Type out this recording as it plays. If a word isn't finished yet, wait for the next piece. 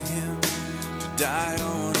died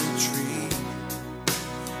on a tree,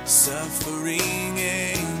 suffering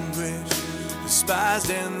anguish, despised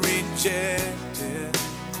and rejected,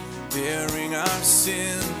 bearing our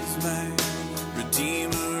sins, my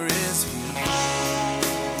Redeemer is He.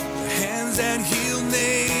 The hands that heal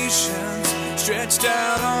nations stretched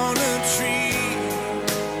out on a tree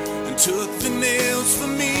and took the nails for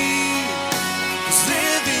me. 'Cause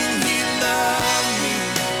living He loved me,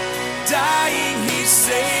 dying He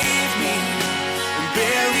saved me, and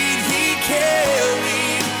buried He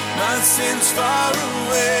carried my sins far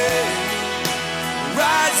away.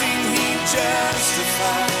 Rising He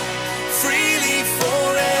justified, freely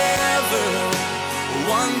forever.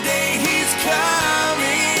 One day He's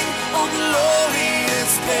coming, oh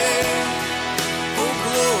glorious day, oh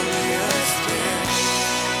glorious day.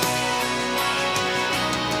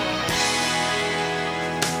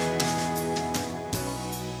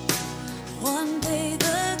 One day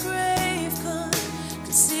the grave could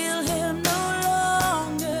conceal Him no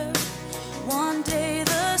longer. One day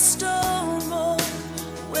the stone rolled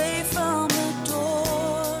away from the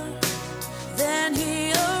door. Then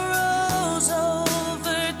He arose,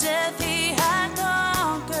 over death He had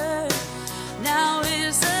conquered. Now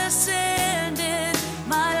is ascended,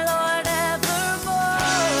 my Lord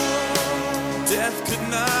evermore. Death could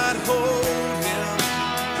not hold Him,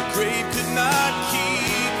 the grave could not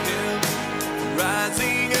keep Him from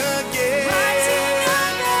rising again.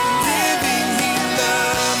 Living He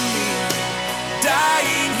loved me,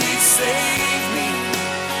 dying He saved me,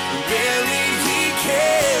 and buried He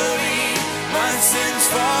carried my sins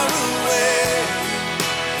far away.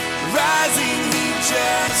 Rising He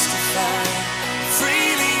justified,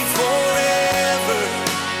 freely forever.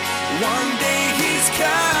 One day He's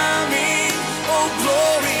coming, oh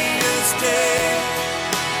glorious day,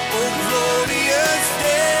 oh glorious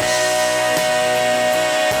day,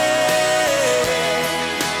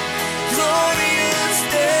 glorious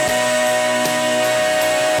day.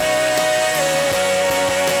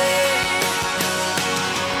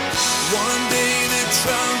 One day the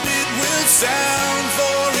trumpet will sound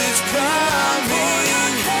for His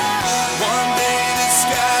coming. One day the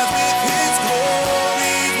skies with His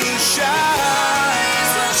glory will shine.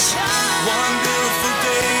 Wonderful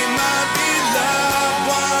day, my beloved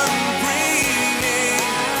one bringing.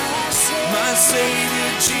 My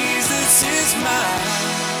Savior Jesus is mine.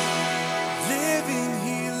 Living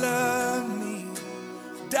He loved me,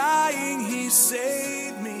 dying He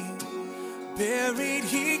saved me, buried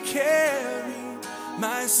He carried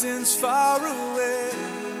my sins far away.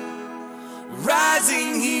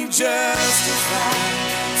 Rising He justified,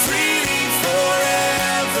 freely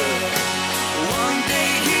forever. One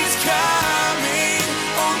day He's coming,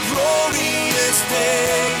 oh glorious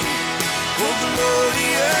day, oh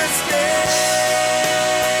glorious day,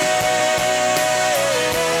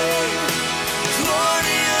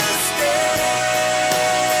 glorious day,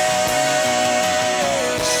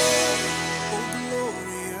 oh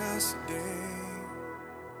glorious day.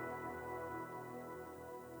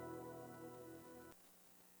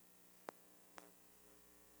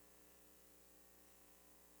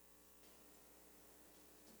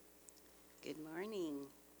 Good morning.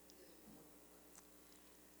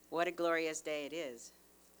 What a glorious day it is,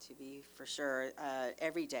 to be for sure.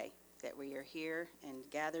 Every day that we are here and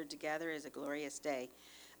gathered together is a glorious day.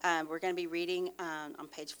 We're going to be reading on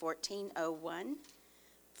page 1401,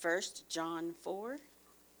 1 John 4.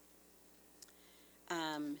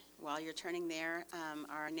 While you're turning there,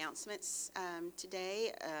 our announcements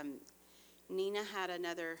today. Nina had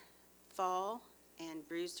another fall and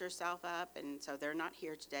bruised herself up, and so they're not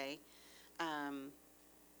here today.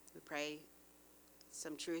 We pray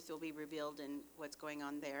some truth will be revealed in what's going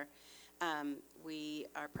on there. We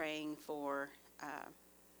are praying for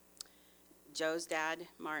Joe's dad,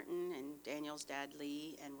 Martin, and Daniel's dad,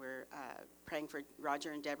 Lee, and we're praying for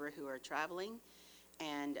Roger and Deborah who are traveling.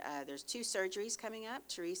 And there's 2 surgeries coming up.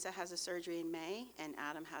 Teresa has a surgery in May, and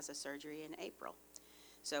Adam has a surgery in April.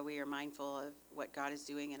 So we are mindful of what God is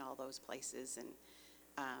doing in all those places, and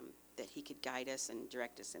that He could guide us and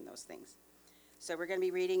direct us in those things. So we're going to be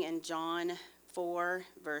reading in John 4,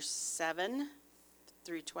 verse 7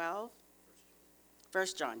 through 12. 1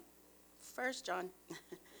 John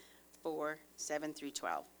 4, 7 through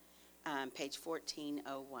 12, page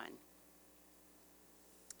 1401.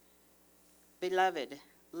 Beloved,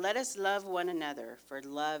 let us love one another, for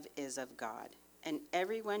love is of God, and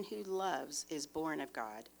everyone who loves is born of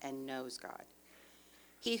God and knows God.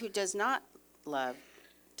 He who does not love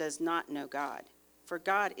does not know God, for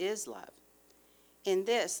God is love. In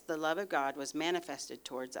this, the love of God was manifested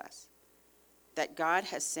towards us, that God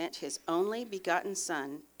has sent His only begotten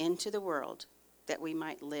Son into the world that we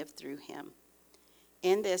might live through him.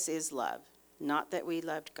 In this is love, not that we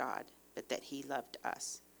loved God, but that he loved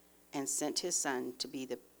us and sent his Son to be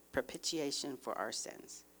the propitiation for our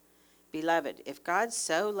sins. Beloved, if God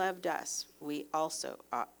so loved us, we also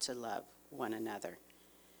ought to love one another.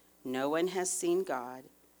 No one has seen God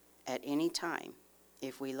at any time.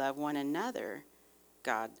 If we love one another,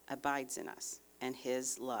 God abides in us, and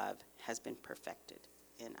his love has been perfected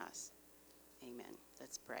in us. Amen.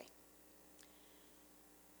 Let's pray.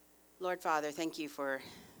 Lord Father, thank you for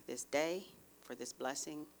this day, for this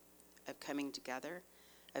blessing of coming together,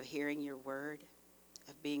 of hearing your word,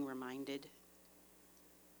 of being reminded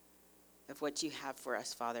of what you have for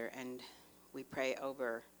us, Father. And we pray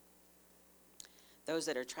over those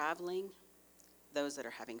that are traveling, those that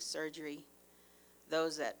are having surgery,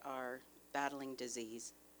 those that are battling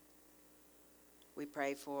disease. We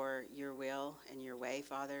pray for your will and your way,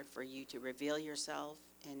 Father, for you to reveal yourself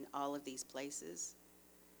in all of these places.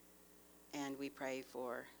 And we pray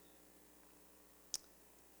for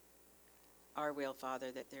our will, Father,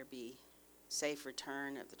 that there be safe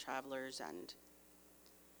return of the travelers and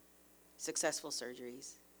successful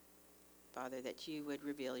surgeries. Father, that you would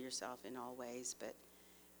reveal yourself in all ways, but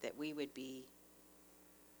that we would be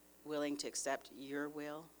willing to accept your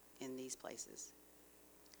will in these places.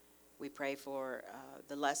 We pray for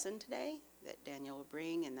the lesson today that Daniel will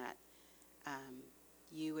bring, and that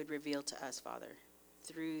you would reveal to us, Father,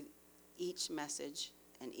 through each message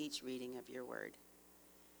and each reading of your word.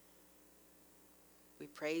 We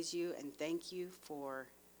praise you and thank you for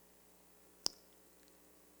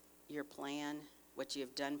your plan, what you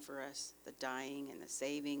have done for us, the dying and the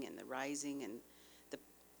saving and the rising and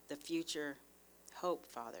the future hope,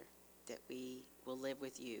 Father, that we will live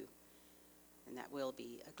with you, and that will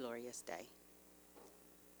be a glorious day.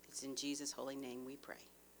 It's in Jesus' holy name we pray.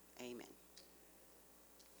 Amen.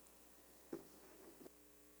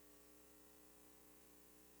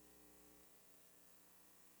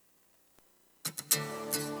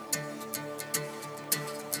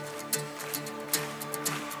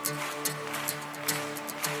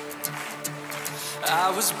 I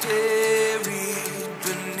was buried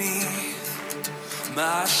beneath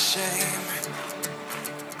my shame.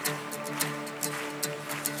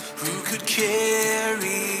 Who could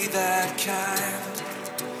carry that kind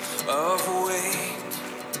of weight?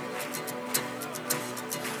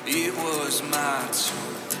 It was my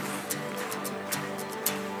turn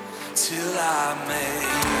till I made.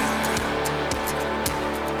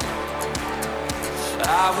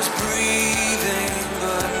 I was breathing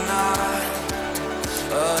but not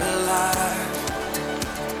alive.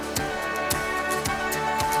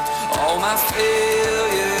 All my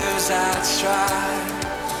failures I tried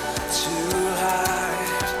to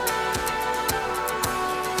hide.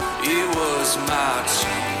 It was my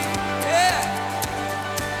turn, yeah,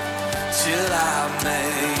 till I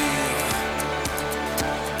made.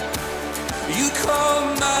 You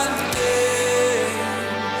called my name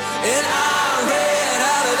and I ran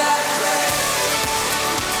out of that grave.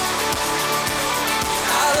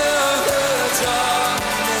 Out of the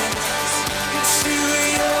darkness into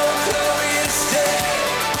your glorious day.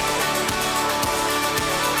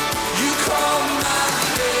 You called my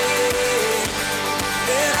name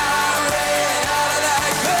and I ran out of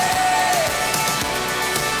that grave.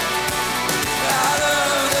 Out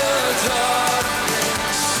of the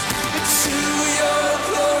darkness into your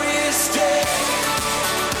glorious day.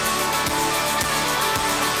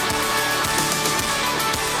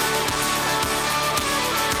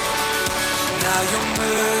 Now your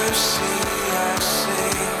mercy has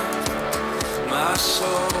saved my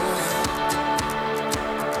soul.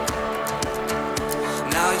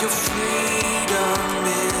 Now your freedom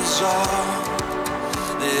is all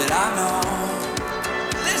that I know.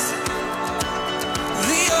 Listen,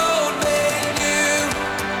 the old man knew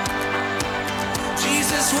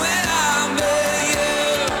Jesus when I met you.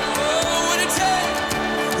 Oh, what it take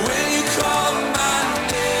when you called my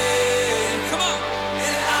name. Come on.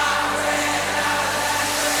 And I ran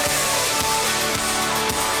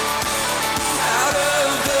out of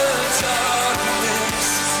the darkness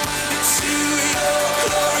into your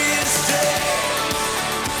glorious day.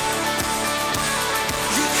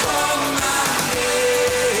 You called my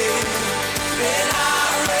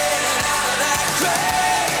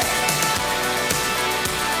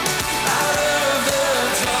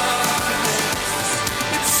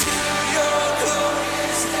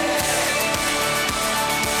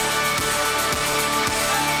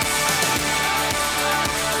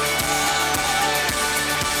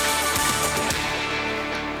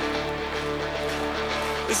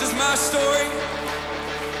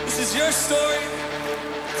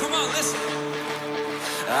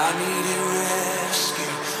I needed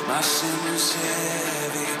rescue, my sin was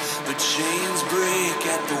heavy. The chains break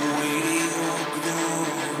at the weight of your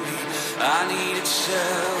glory. I needed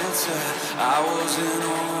shelter, I was an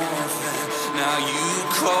orphan. Now you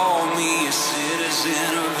call me a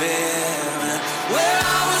citizen of heaven. When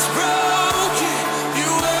I was broken, you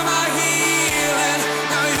were my healing.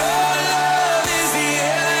 Now your love is the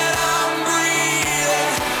air that I'm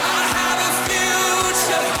breathing. I have a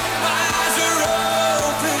future, my eyes are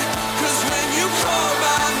open. 'Cause when you call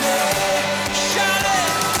my name, shout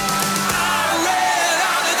it, I ran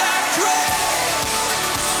out of that grave,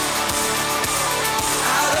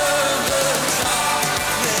 out of the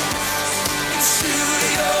darkness, into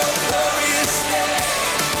your glorious day.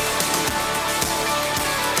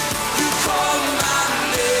 You called my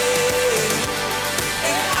name,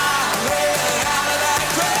 and I ran out of that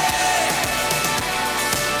grave,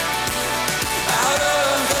 out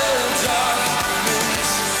of the darkness,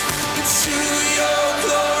 into your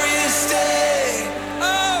glorious day.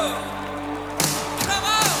 Oh, come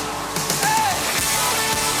on, hey.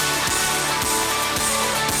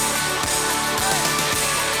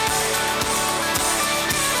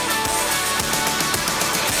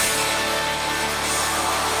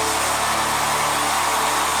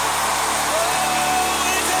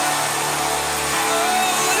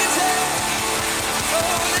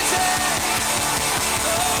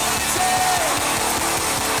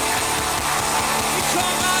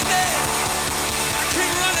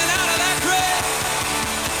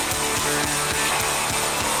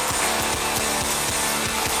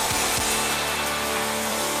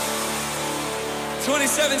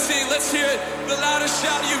 2017, let's hear it. The loudest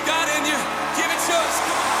shout you've got in you. Give it to us.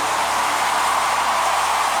 Come on.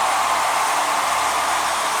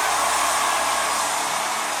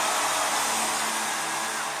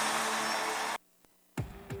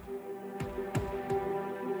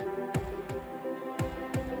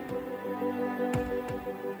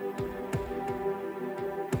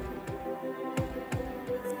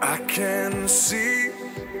 I can see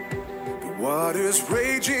the waters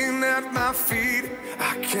raging at my feet.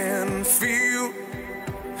 I can feel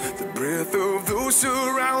the breath of those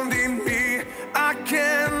surrounding me. I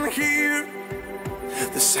can hear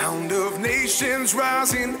the sound of nations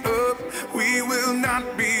rising up. We will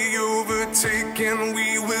not be overtaken.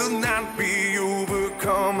 We will not be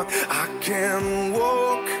overcome. I can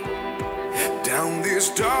walk down this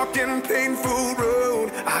dark and painful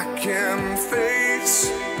road. I can face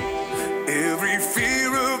every fear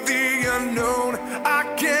of the unknown. I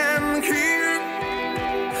can hear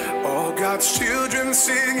all God's children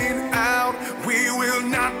singing out. We will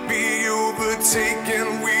not be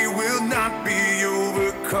overtaken. We will not be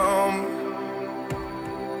overcome.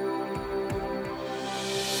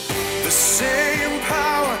 The same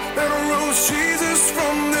power that rose Jesus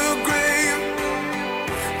from the grave,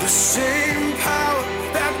 the same power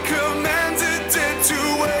that commanded dead to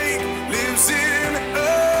wake, lives in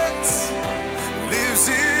us, lives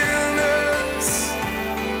in us.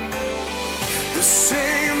 The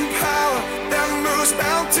same power that moves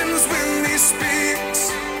mountains when He speaks,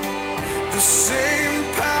 the same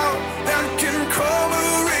power that can calm a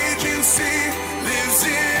raging sea, lives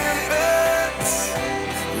in us,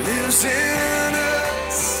 lives in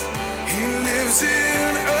us. He lives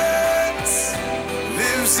in us,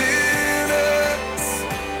 lives in us.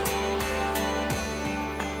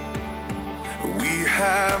 We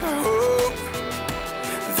have hope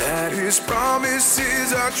that His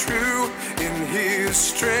promises are true. In His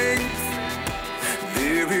strength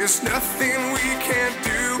there is nothing we can't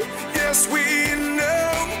do. Yes, we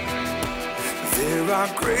know there are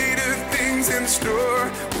greater things in store.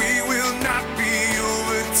 We will not be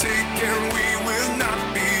overtaken. We will not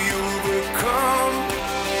be overcome.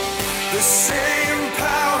 The same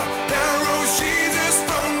power that rose Jesus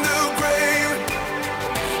from the grave,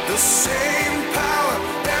 the same power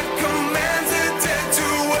that commands the dead to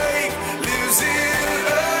wake, lives in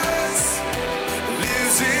us,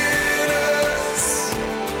 lives in us.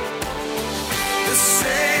 The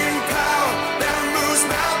same power that moves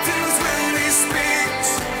mountains when He speaks,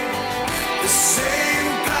 the same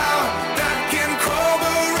power that can calm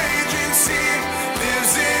a raging sea,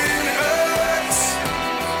 lives in us,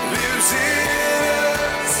 lives in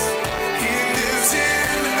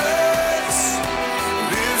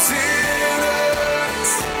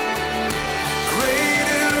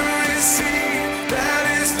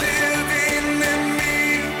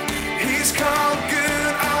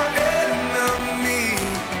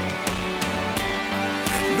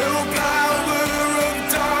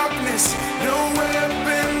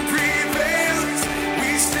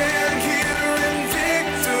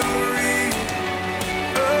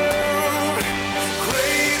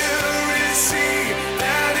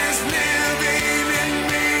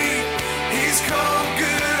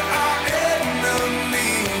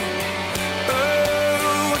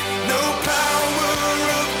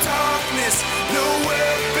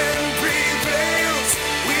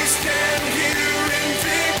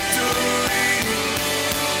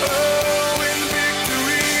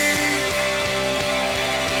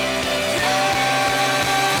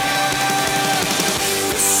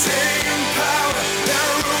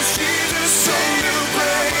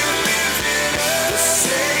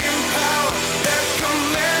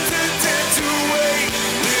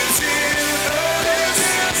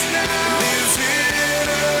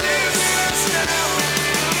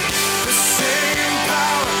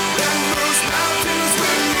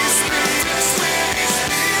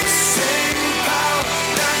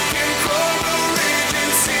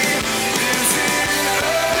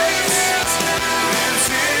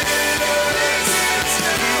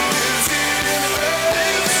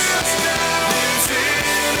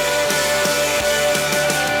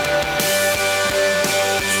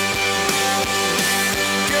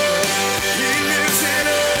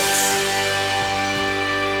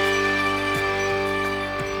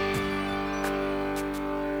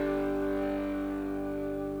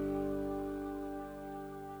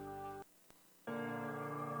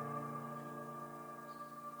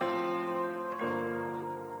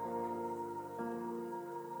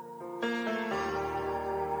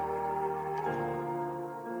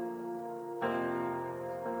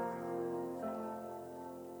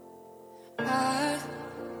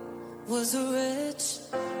was rich,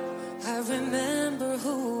 I remember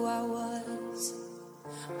who I was.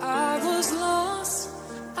 I was lost,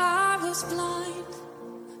 I was blind,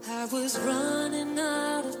 I was running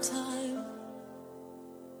out of time.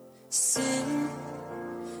 Sin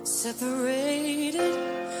separated,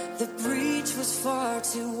 the breach was far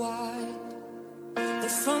too wide.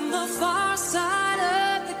 But from the far side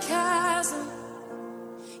of the chasm,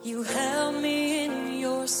 you held me in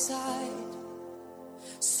your sight.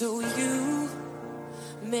 So you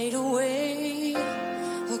made a way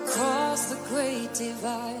across the great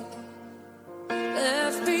divide,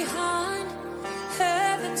 left behind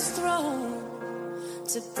heaven's throne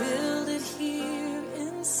to build it here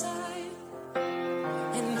inside.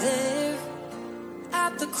 And there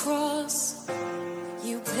at the cross,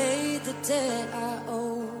 you paid the debt I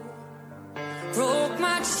owe, broke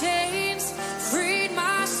my chains, freed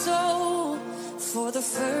my soul. For the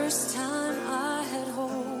first time I had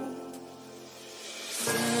hope.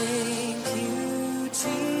 Thank you,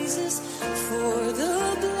 Jesus, for the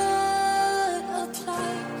blood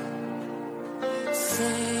applied.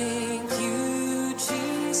 Thank you,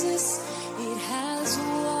 Jesus, it has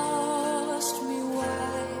washed me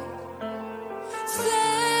white.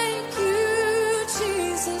 Thank you,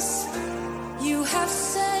 Jesus, you have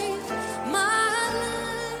saved my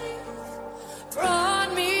life, brought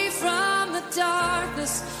me from the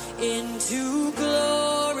darkness into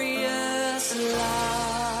glorious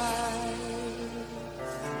light.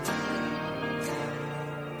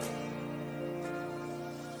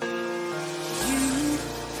 You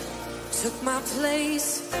took my place,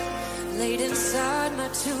 laid inside my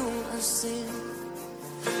tomb of sin.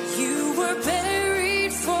 You were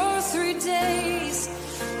buried for 3 days,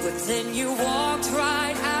 but then you walked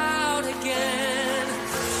right out again.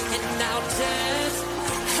 And now death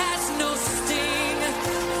has no sting,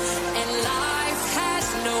 and life has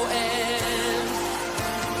no end.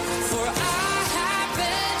 For I have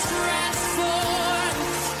been transformed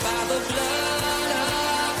by the blood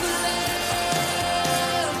of the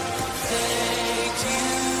Lamb. Thank you,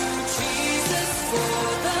 Jesus, for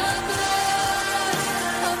the blood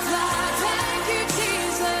applied. Thank you,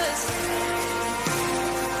 Jesus.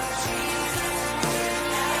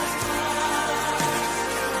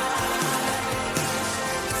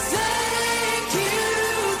 Thank you,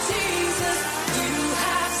 Jesus, you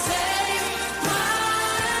have saved my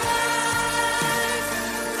life,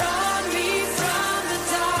 brought me from the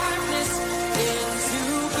darkness into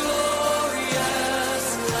glorious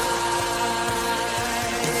light.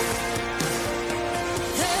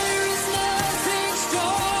 There is nothing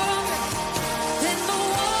stronger than the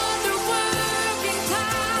wonder-working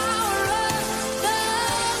power of the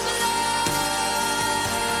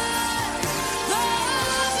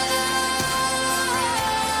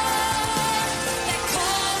that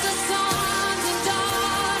calls us sons and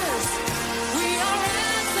daughters. We are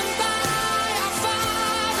ransomed by our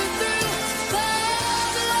Father through the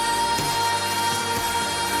blood.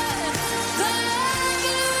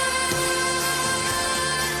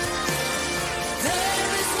 There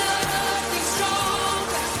is nothing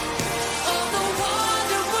stronger of the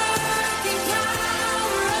wonder-working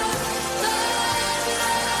power of the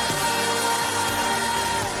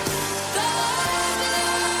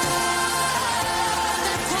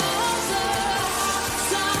that calls us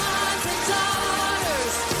sons and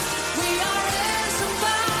daughters. We are ransomed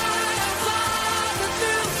by our Father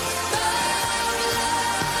through the blood.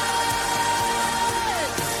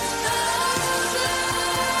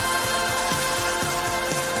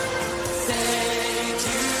 Thank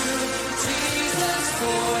you, Jesus,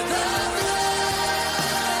 for the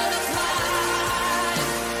blood applied.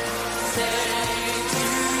 Thank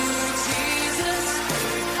you, Jesus,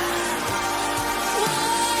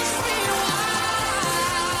 wash me white.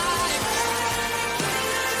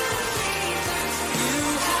 You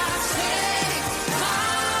have saved my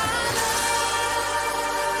life,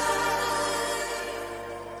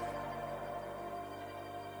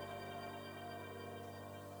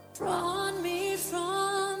 brought me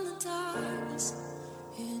from the darkness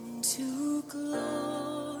into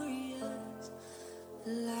glorious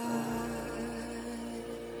light.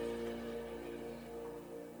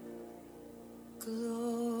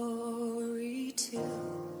 Glory to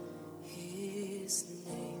his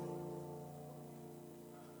name.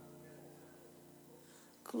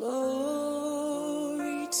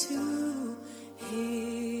 Glory to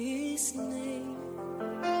his name.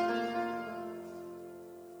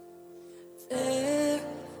 There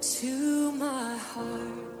to my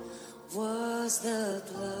heart was the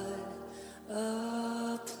blood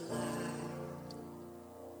applied.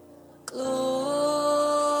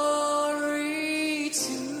 Glory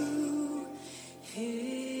to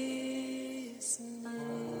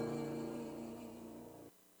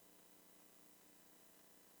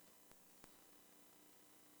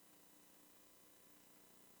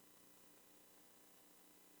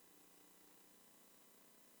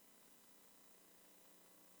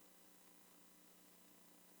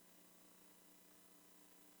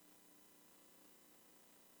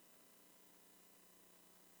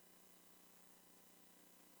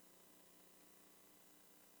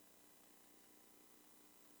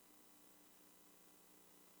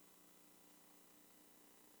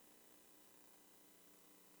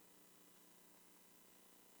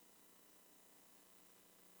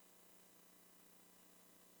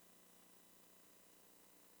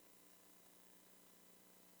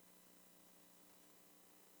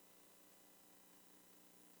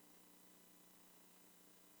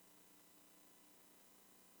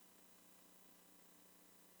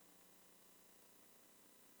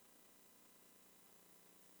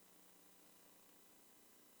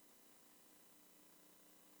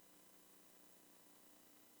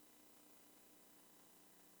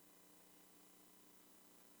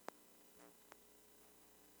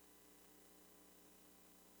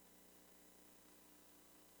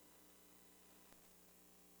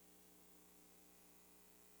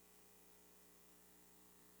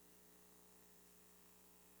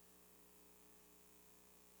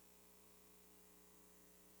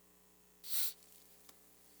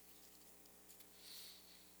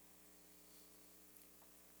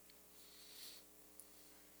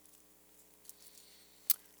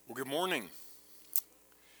Well, good morning.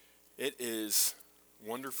 It is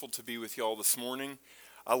wonderful to be with y'all this morning.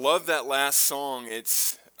 I love that last song.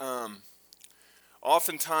 It's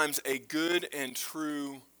oftentimes a good and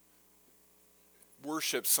true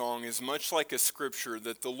worship song is much like a scripture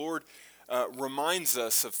that the Lord reminds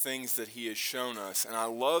us of things that He has shown us. And I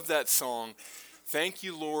love that song. Thank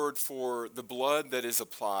you, Lord, for the blood that is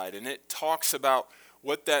applied. And it talks about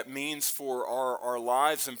what that means for our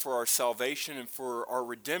lives and for our salvation and for our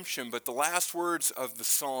redemption. But the last words of the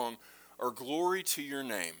song are glory to your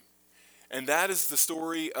name. And that is the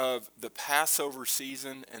story of the Passover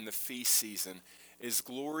season and the feast season, is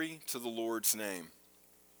glory to the Lord's name.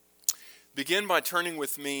 Begin by turning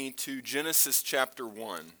with me to Genesis chapter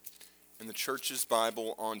 1 in the church's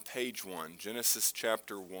Bible on page 1, Genesis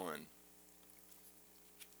chapter 1.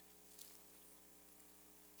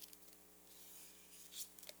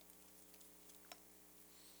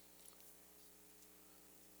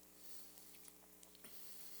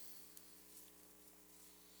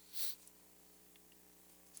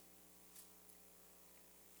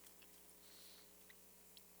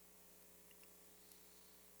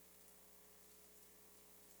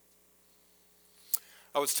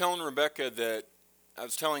 I was telling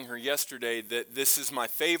her yesterday that this is my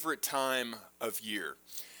favorite time of year.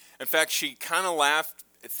 In fact, she kind of laughed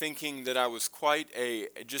thinking that I was quite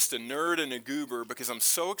just a nerd and a goober because I'm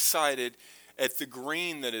so excited at the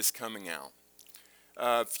green that is coming out.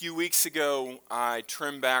 A few weeks ago, I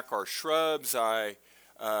trimmed back our shrubs. I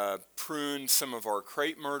pruned some of our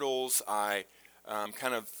crepe myrtles. I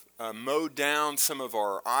mowed down some of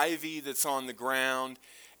our ivy that's on the ground.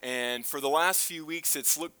 And for the last few weeks,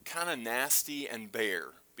 it's looked kind of nasty and bare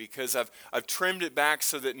because I've trimmed it back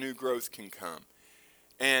so that new growth can come.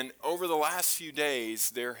 And over the last few days,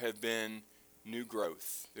 there have been new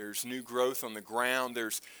growth. There's new growth on the ground.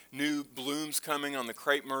 There's new blooms coming on the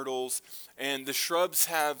crepe myrtles. And the shrubs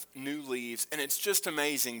have new leaves. And it's just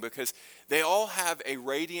amazing because they all have a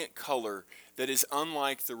radiant color that is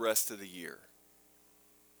unlike the rest of the year.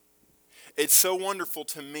 It's so wonderful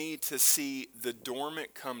to me to see the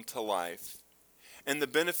dormant come to life and the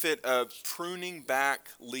benefit of pruning back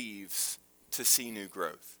leaves to see new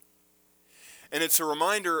growth. And it's a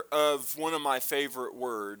reminder of one of my favorite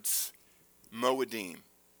words, Moedim.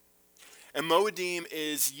 And Moedim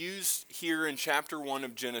is used here in chapter 1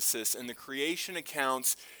 of Genesis in the creation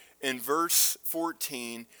accounts in verse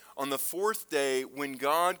 14 on the fourth day when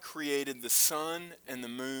God created the sun and the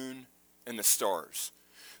moon and the stars.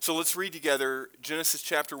 So let's read together Genesis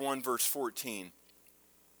chapter 1, verse 14.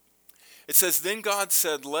 It says, "Then God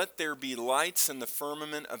said, 'Let there be lights in the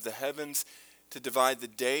firmament of the heavens to divide the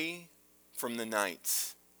day from the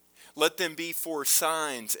nights. Let them be for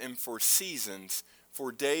signs and for seasons,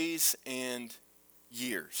 for days and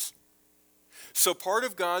years.'" So part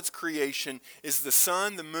of God's creation is the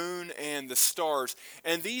sun, the moon, and the stars.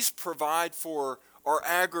 And these provide for our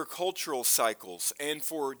agricultural cycles and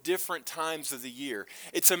for different times of the year.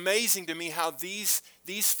 It's amazing to me how these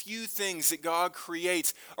few things that God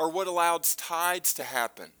creates are what allows tides to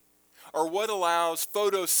happen, are what allows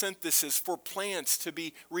photosynthesis for plants to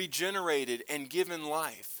be regenerated and given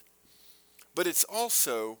life. But it's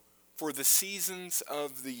also for the seasons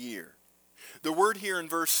of the year. The word here in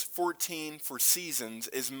verse 14 for seasons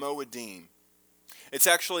is moedim. It's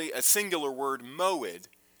actually a singular word, moed.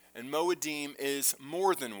 And moedim is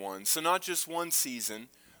more than one. So not just one season,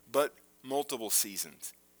 but multiple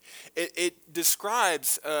seasons. It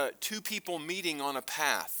describes two people meeting on a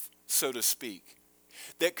path, so to speak,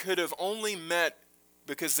 that could have only met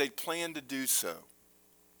because they planned to do so.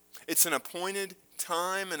 It's an appointed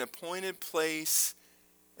time, an appointed place,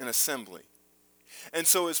 an assembly. And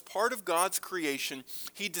so as part of God's creation,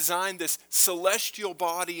 He designed this celestial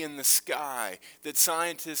body in the sky that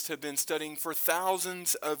scientists have been studying for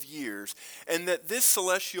thousands of years, and that this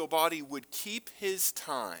celestial body would keep His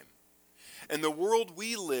time. And the world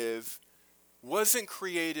we live wasn't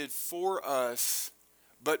created for us,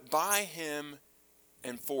 but by Him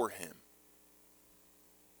and for Him.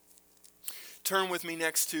 Turn with me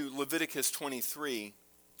next to Leviticus 23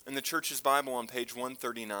 in the church's Bible on page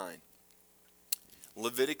 139.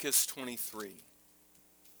 Leviticus 23.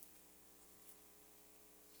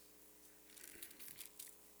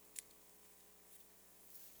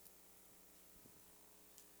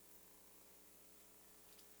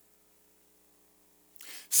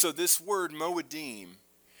 So this word moedim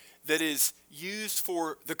that is used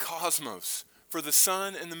for the cosmos, for the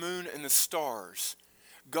sun and the moon and the stars,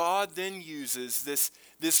 God then uses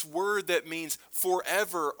this word that means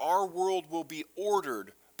forever our world will be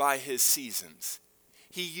ordered by His seasons.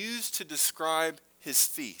 He used to describe His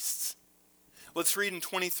feasts. Let's read in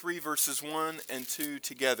 23 verses 1 and 2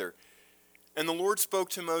 together. And the Lord spoke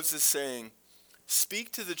to Moses, saying,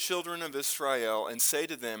 Speak to the children of Israel, and say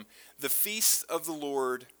to them, The feasts of the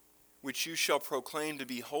Lord, which you shall proclaim to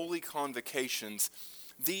be holy convocations,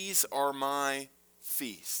 these are my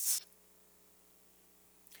feasts.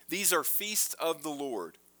 These are feasts of the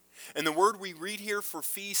Lord. And the word we read here for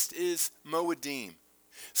feast is moedim.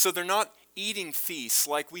 So they're not eating feasts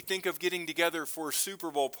like we think of getting together for a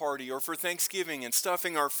Super Bowl party or for Thanksgiving and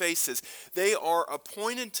stuffing our faces. They are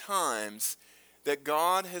appointed times that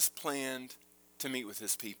God has planned to meet with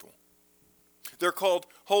his people. They're called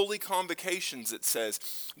holy convocations, it says.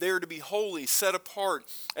 They are to be holy, set apart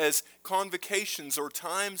as convocations or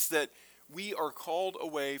times that we are called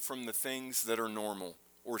away from the things that are normal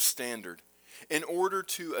or standard in order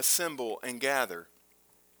to assemble and gather.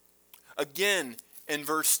 Again, in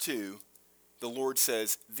verse 2, the Lord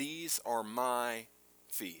says, These are my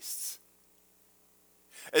feasts.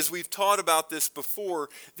 As we've taught about this before,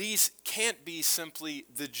 these can't be simply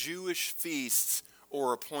the Jewish feasts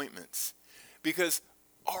or appointments, because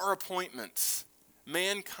our appointments,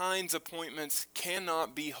 mankind's appointments,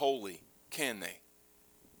 cannot be holy, can they?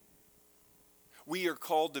 We are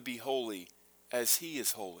called to be holy as he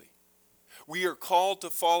is holy. We are called to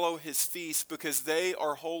follow his feasts because they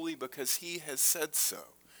are holy because he has said so.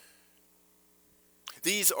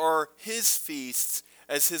 These are his feasts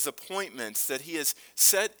as his appointments that he has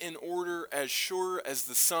set in order as sure as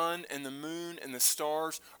the sun and the moon and the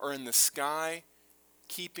stars are in the sky,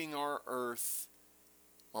 keeping our earth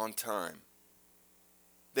on time.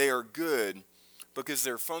 They are good because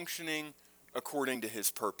they're functioning according to his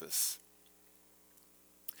purpose.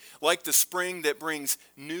 Like the spring that brings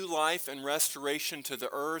new life and restoration to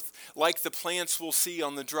the earth, like the plants we'll see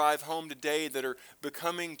on the drive home today that are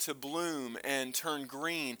becoming to bloom and turn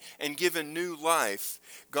green and given new life,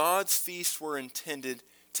 God's feasts were intended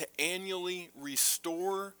to annually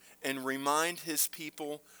restore and remind his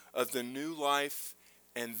people of the new life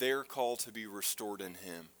and their call to be restored in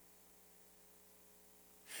him.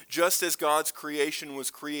 Just as God's creation was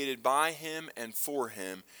created by him and for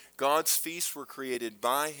him, God's feasts were created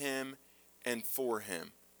by him and for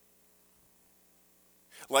him.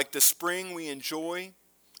 Like the spring we enjoy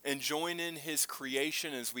and join in his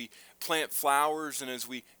creation as we plant flowers and as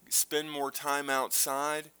we spend more time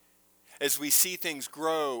outside, as we see things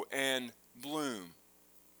grow and bloom,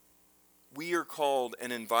 we are called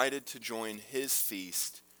and invited to join his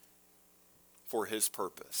feast for his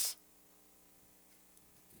purpose.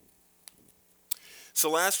 So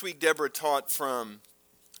last week, Deborah taught from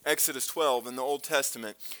Exodus 12 in the Old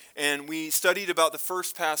Testament, and we studied about the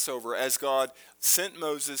first Passover as God sent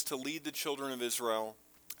Moses to lead the children of Israel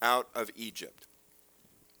out of Egypt.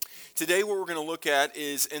 Today, what we're going to look at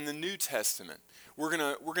is in the New Testament. We're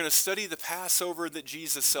going to study the Passover that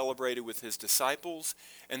Jesus celebrated with his disciples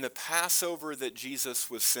and the Passover that Jesus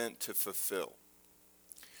was sent to fulfill.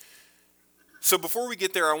 So before we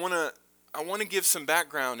get there, I want to give some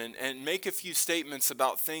background and make a few statements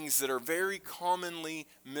about things that are very commonly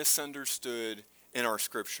misunderstood in our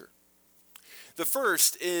scripture. The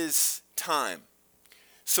first is time.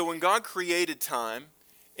 So when God created time,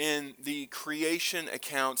 in the creation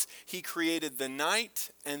accounts, he created the night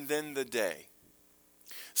and then the day.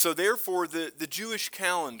 So therefore, the Jewish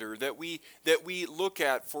calendar that we look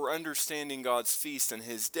at for understanding God's feast and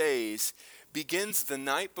his days begins the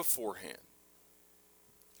night beforehand.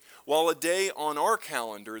 While a day on our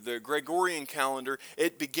calendar, the Gregorian calendar,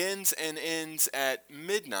 it begins and ends at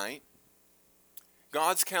midnight,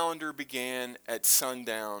 God's calendar began at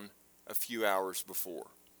sundown a few hours before.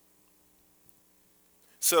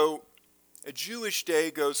 So a Jewish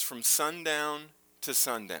day goes from sundown to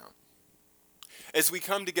sundown. As we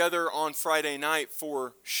come together on Friday night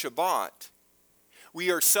for Shabbat,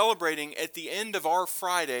 we are celebrating at the end of our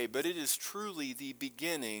Friday, but it is truly the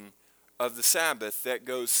beginning of the Sabbath that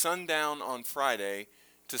goes sundown on Friday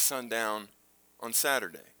to sundown on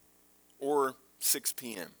Saturday, or 6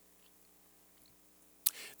 p.m.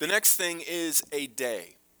 The next thing is a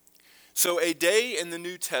day. So a day in the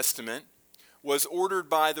New Testament was ordered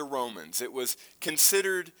by the Romans. It was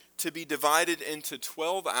considered to be divided into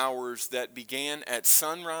 12 hours that began at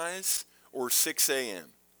sunrise or 6 a.m.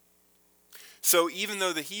 So even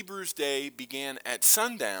though the Hebrews' day began at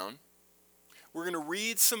sundown, we're going to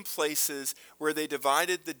read some places where they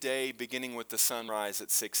divided the day beginning with the sunrise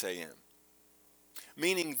at 6 a.m.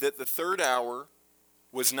 Meaning that the third hour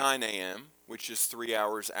was 9 a.m., which is 3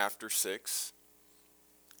 hours after 6.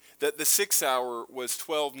 That the sixth hour was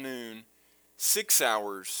 12 noon, 6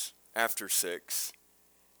 hours after 6.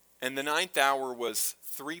 And the ninth hour was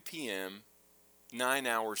 3 p.m., 9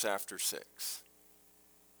 hours after 6.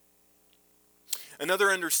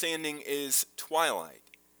 Another understanding is twilight.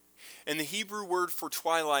 And the Hebrew word for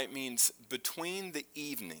twilight means between the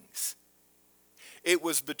evenings. It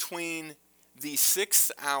was between the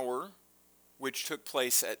 6th hour, which took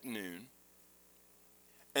place at noon,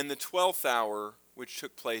 and the 12th hour, which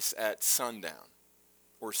took place at sundown,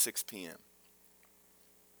 or 6 p.m.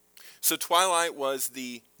 So twilight was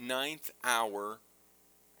the 9th hour,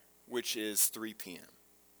 which is 3 p.m.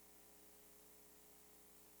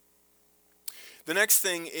 The next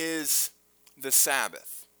thing is the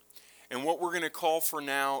Sabbath, and what we're going to call for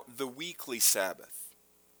now the weekly Sabbath.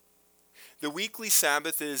 The weekly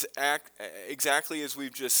Sabbath is exactly as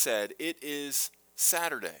we've just said. It is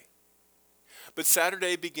Saturday. But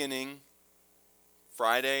Saturday beginning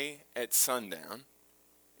Friday at sundown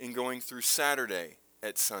and going through Saturday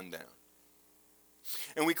at sundown.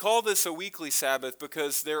 And we call this a weekly Sabbath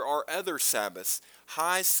because there are other Sabbaths,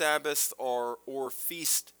 high Sabbaths or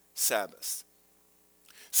feast Sabbaths.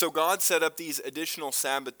 So God set up these additional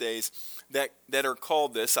Sabbath days that are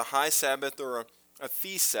called this, a high Sabbath or a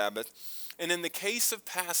feast Sabbath. And in the case of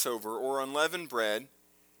Passover or unleavened bread,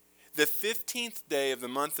 the 15th day of the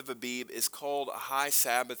month of Abib is called a high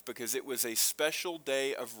Sabbath because it was a special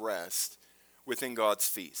day of rest within God's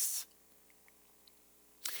feasts.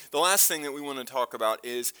 The last thing that we want to talk about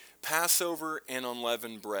is Passover and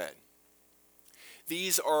unleavened bread.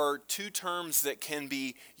 These are two terms that can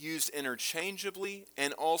be used interchangeably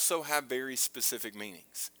and also have very specific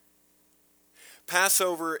meanings.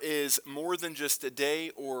 Passover is more than just a day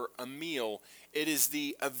or a meal. It is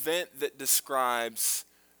the event that describes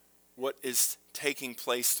what is taking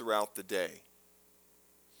place throughout the day.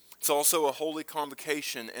 It's also a holy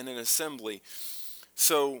convocation and an assembly.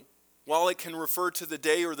 So while it can refer to the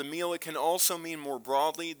day or the meal, it can also mean more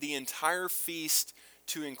broadly the entire feast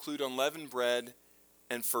to include unleavened bread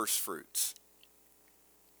and first fruits.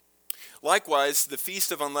 Likewise, the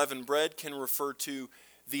Feast of Unleavened Bread can refer to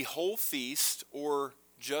the whole feast or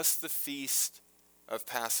just the feast of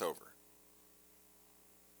Passover.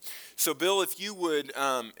 So Bill, if you would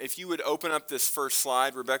open up this first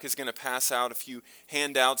slide, Rebecca's going to pass out a few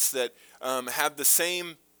handouts that have the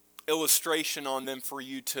same illustration on them for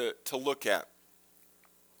you to look at.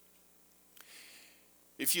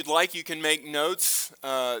 If you'd like, you can make notes.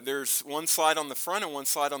 There's one slide on the front and one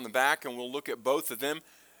slide on the back, and we'll look at both of them.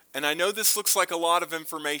 And I know this looks like a lot of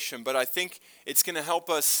information, but I think it's going to help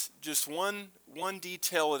us just one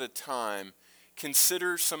detail at a time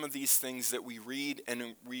consider some of these things that we read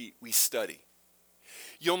and we study.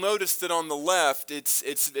 You'll notice that on the left, it's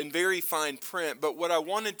in very fine print, but what I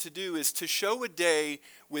wanted to do is to show a day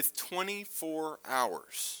with 24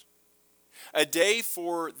 hours. A day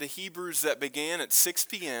for the Hebrews that began at 6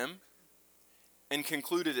 p.m. and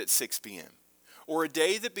concluded at 6 p.m. Or a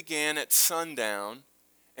day that began at sundown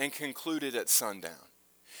and concluded at sundown.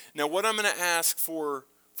 Now what I'm going to ask for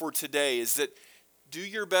today is that do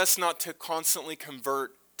your best not to constantly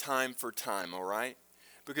convert time for time, all right?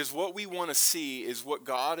 Because what we want to see is what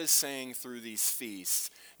God is saying through these feasts,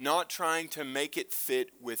 not trying to make it fit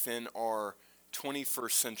within our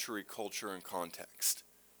 21st century culture and context.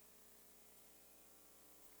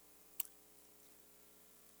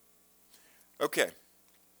 Okay,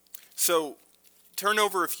 so turn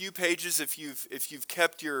over a few pages if you've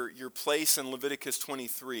kept your place in Leviticus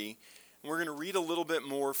 23, and we're going to read a little bit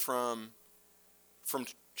more from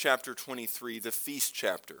chapter 23, the feast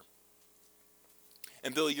chapter.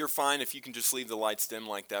 And Billy, you're fine if you can just leave the lights dim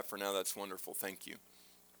like that for now. That's wonderful. Thank you.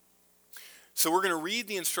 So we're going to read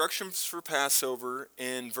the instructions for Passover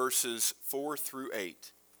in verses 4 through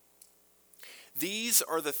 8. These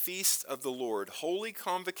are the feasts of the Lord, holy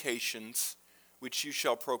convocations, which you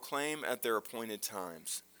shall proclaim at their appointed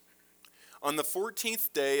times. On the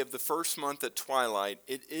 14th day of the first month at twilight,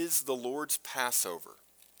 it is the Lord's Passover.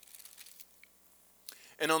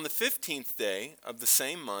 And on the 15th day of the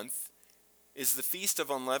same month is the feast of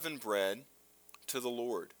unleavened bread to the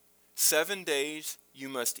Lord. 7 days you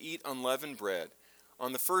must eat unleavened bread.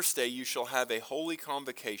 On the first day you shall have a holy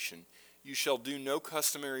convocation. You shall do no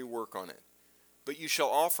customary work on it. But you shall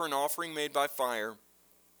offer an offering made by fire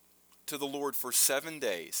to the Lord for 7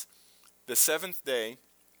 days. The seventh day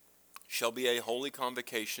shall be a holy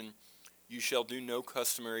convocation. You shall do no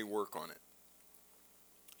customary work on it.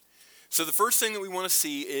 So the first thing that we want to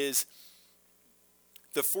see is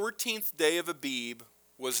the 14th day of Abib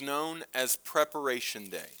was known as Preparation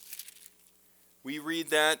Day. We read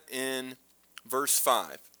that in verse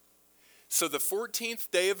 5. So the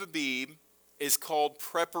 14th day of Abib is called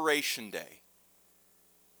Preparation Day.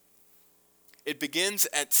 It begins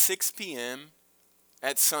at 6 p.m.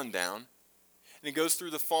 at sundown and it goes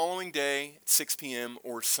through the following day at 6 p.m.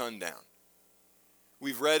 or sundown.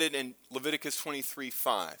 We've read it in Leviticus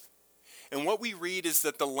 23:5. And what we read is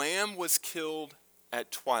that the lamb was killed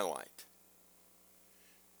at twilight.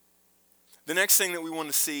 The next thing that we want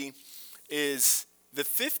to see is the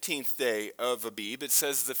 15th day of Abib. It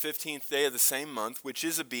says the 15th day of the same month, which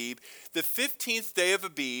is Abib. The 15th day of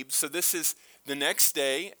Abib, so this is the next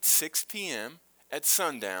day at 6 p.m. at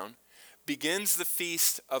sundown, begins the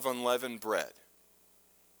feast of unleavened bread.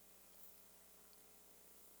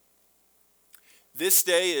 This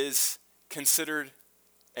day is considered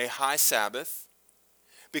a high Sabbath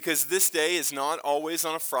because this day is not always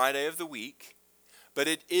on a Friday of the week, but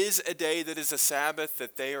it is a day that is a Sabbath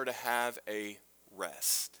that they are to have a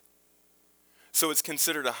rest. So it's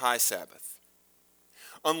considered a high Sabbath.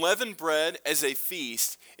 Unleavened bread as a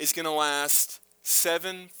feast is going to last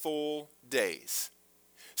 7 full days.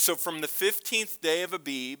 So from the 15th day of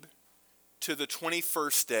Abib to the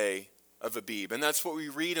 21st day of Abib. And that's what we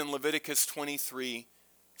read in Leviticus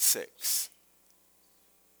 23:6.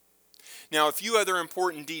 Now, a few other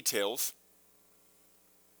important details.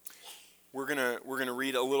 We're gonna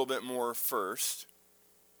read a little bit more first.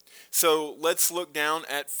 So let's look down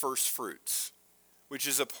at first fruits, which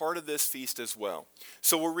is a part of this feast as well.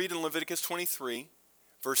 So we'll read in Leviticus 23,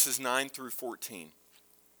 verses 9 through 14.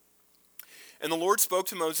 And the Lord spoke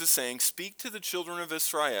to Moses, saying, "Speak to the children of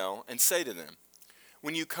Israel, and say to them,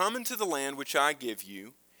 when you come into the land which I give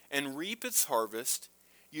you, and reap its harvest,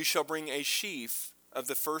 you shall bring a sheaf of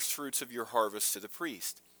the first fruits of your harvest to the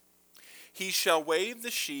priest. He shall wave the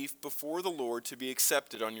sheaf before the Lord to be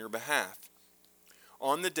accepted on your behalf.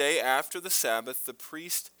 On the day after the Sabbath, the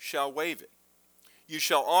priest shall wave it. You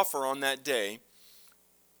shall offer on that day,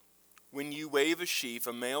 when you wave a sheaf,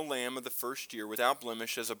 a male lamb of the first year without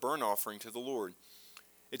blemish as a burnt offering to the Lord.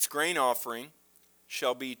 Its grain offering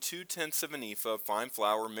shall be 2/10 of an ephah of fine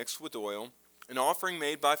flour mixed with oil, an offering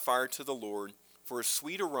made by fire to the Lord for a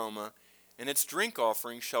sweet aroma, and its drink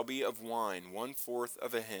offering shall be of wine, 1/4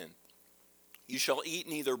 of a hin. You shall eat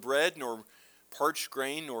neither bread nor parched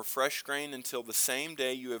grain nor fresh grain until the same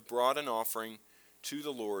day you have brought an offering to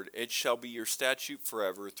the Lord. It shall be your statute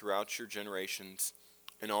forever throughout your generations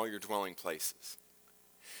in all your dwelling places."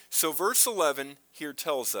 So verse 11 here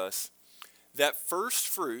tells us that first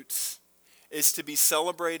fruits is to be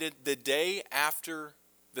celebrated the day after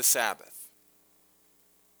the Sabbath.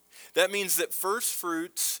 That means that first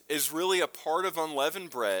fruits is really a part of unleavened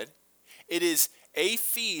bread. It is a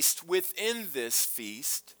feast within this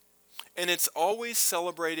feast, and it's always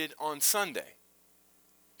celebrated on Sunday,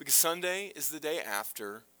 because Sunday is the day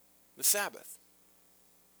after the Sabbath.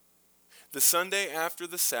 The Sunday after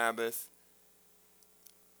the Sabbath,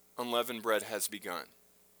 unleavened bread has begun.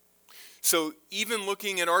 So even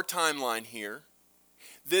looking at our timeline here,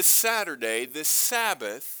 this Saturday, this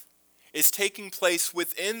Sabbath, is taking place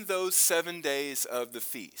within those 7 days of the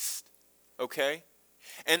feast. Okay?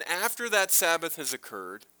 And after that Sabbath has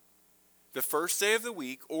occurred, the first day of the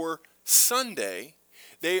week, or Sunday,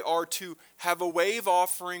 they are to have a wave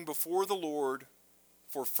offering before the Lord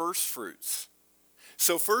for first fruits.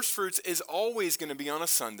 So first fruits is always going to be on a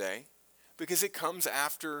Sunday because it comes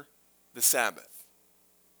after the Sabbath.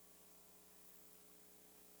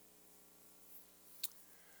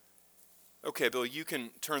 Okay, Bill, you can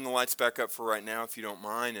turn the lights back up for right now if you don't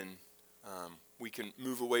mind, and we can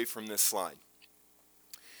move away from this slide.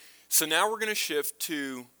 So now we're going to shift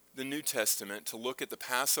to the New Testament to look at the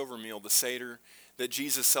Passover meal, the Seder, that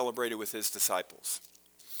Jesus celebrated with his disciples.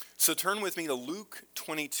 So turn with me to Luke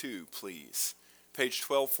 22, please. Page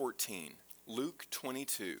 1214. Luke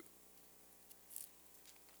 22.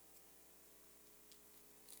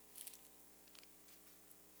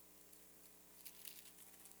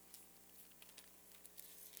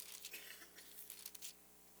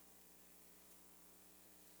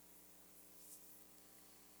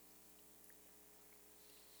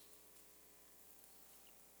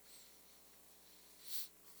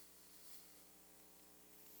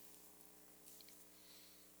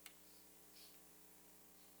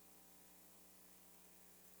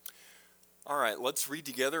 All right, let's read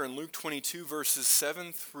together in Luke 22, verses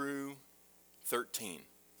 7 through 13.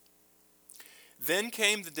 Then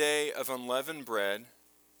came the day of unleavened bread,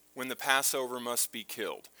 when the Passover must be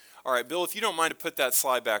killed. All right, Bill, if you don't mind to put that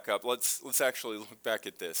slide back up, let's actually look back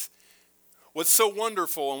at this. What's so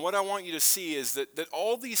wonderful, and what I want you to see, is that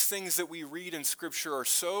all these things that we read in Scripture are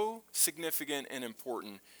so significant and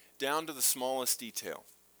important, down to the smallest detail.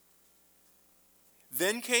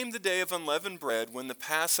 Then came the day of unleavened bread, when the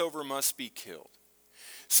Passover must be killed.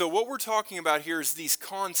 So what we're talking about here is these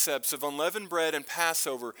concepts of unleavened bread and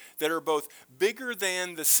Passover that are both bigger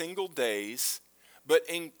than the single days, but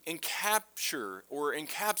capture or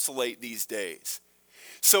encapsulate these days.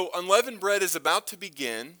 So unleavened bread is about to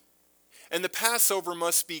begin, and the Passover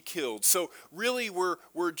must be killed. So really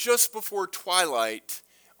we're just before twilight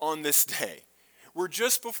on this day. We're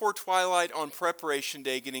just before twilight on preparation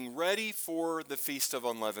day, getting ready for the Feast of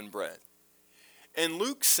Unleavened Bread. And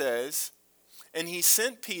Luke says, and he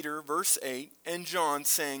sent Peter, verse 8, and John,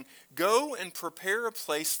 saying, "Go and prepare a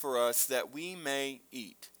place for us that we may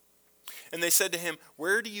eat." And they said to him,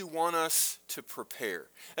 "Where do you want us to prepare?"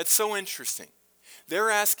 That's so interesting. They're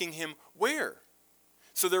asking him, where?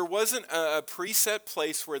 So there wasn't a preset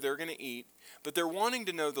place where they're going to eat, but they're wanting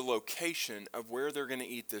to know the location of where they're going to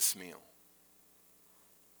eat this meal.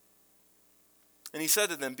 And he said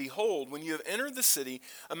to them, "Behold, when you have entered the city,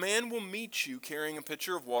 a man will meet you carrying a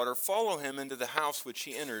pitcher of water. Follow him into the house which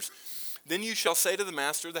he enters. Then you shall say to the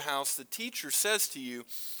master of the house, 'The teacher says to you,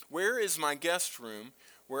 where is my guest room,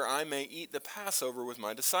 where I may eat the Passover with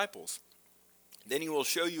my disciples?' Then he will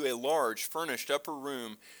show you a large, furnished upper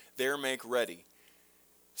room. There make ready."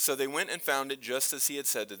 So they went and found it just as he had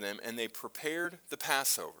said to them, and they prepared the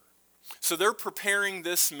Passover. So they're preparing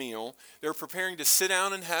this meal. They're preparing to sit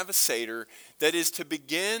down and have a Seder that is to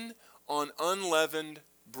begin on unleavened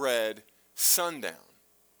bread sundown.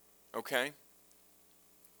 Okay?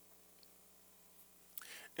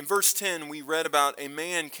 In verse 10, we read about a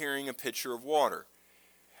man carrying a pitcher of water.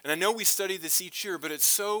 And I know we study this each year, but it's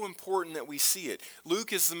so important that we see it.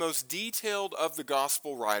 Luke is the most detailed of the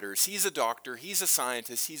gospel writers. He's a doctor, he's a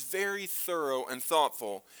scientist, he's very thorough and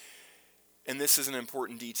thoughtful. And this is an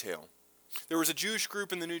important detail. There was a Jewish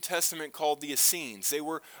group in the New Testament called the Essenes. They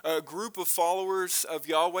were a group of followers of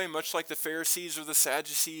Yahweh, much like the Pharisees or the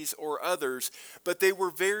Sadducees or others, but they were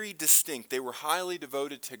very distinct. They were highly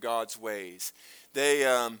devoted to God's ways. They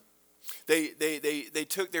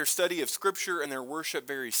took their study of Scripture and their worship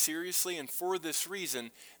very seriously, and for this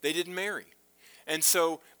reason, they didn't marry. And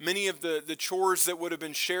so many of the chores that would have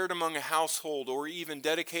been shared among a household or even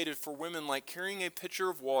dedicated for women, like carrying a pitcher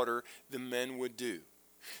of water, the men would do.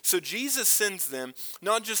 So Jesus sends them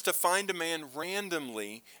not just to find a man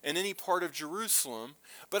randomly in any part of Jerusalem,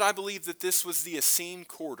 but I believe that this was the Essene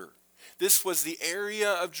quarter. This was the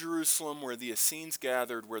area of Jerusalem where the Essenes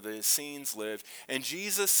gathered, where the Essenes lived. And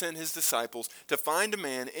Jesus sent his disciples to find a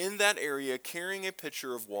man in that area carrying a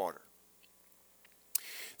pitcher of water.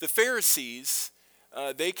 The Pharisees,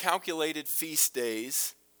 they calculated feast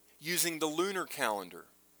days using the lunar calendar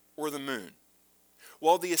or the moon,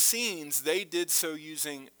 while the Essenes, they did so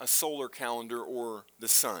using a solar calendar or the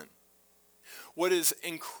sun. What is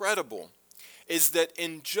incredible is that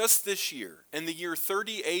in just this year, in the year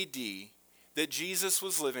 30 AD, that Jesus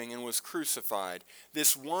was living and was crucified,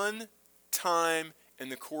 this one time in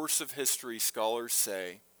the course of history, scholars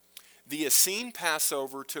say, the Essene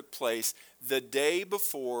Passover took place the day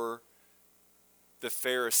before the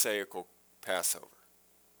Pharisaical Passover.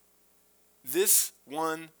 This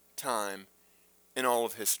one time in all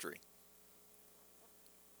of history.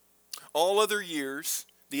 All other years,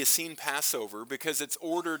 the Essene Passover, because it's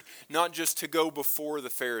ordered not just to go before the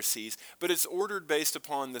Pharisees, but it's ordered based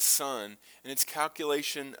upon the sun and its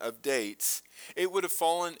calculation of dates, it would have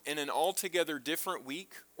fallen in an altogether different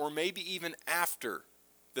week, or maybe even after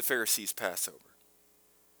the Pharisees' Passover.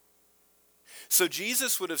 So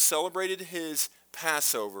Jesus would have celebrated his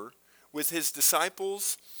Passover with his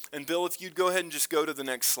disciples, and Bill, if you'd go ahead and just go to the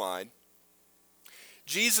next slide.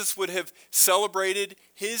 Jesus would have celebrated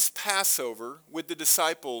his Passover with the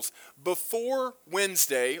disciples before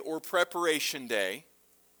Wednesday or preparation day.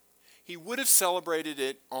 He would have celebrated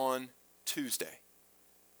it on Tuesday.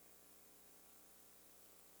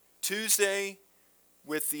 Tuesday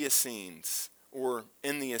with the Essenes, or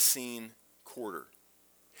in the Essene quarter.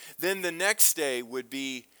 Then the next day would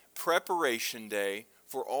be preparation day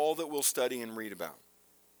for all that we'll study and read about.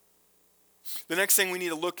 The next thing we need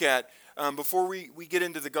to look at before we get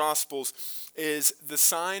into the Gospels is the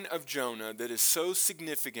sign of Jonah that is so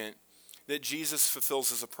significant that Jesus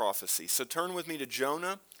fulfills as a prophecy. So turn with me to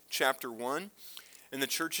Jonah chapter 1 in the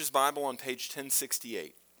church's Bible on page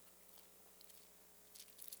 1068.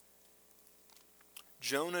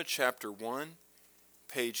 Jonah chapter 1,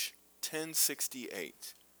 page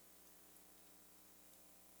 1068.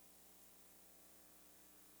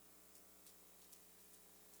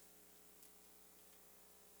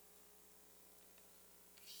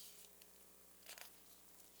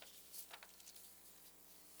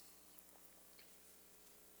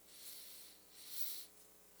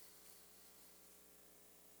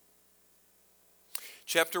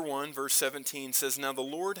 Chapter 1, verse 17 says, "Now the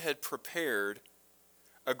Lord had prepared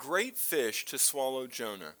a great fish to swallow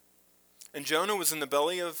Jonah. And Jonah was in the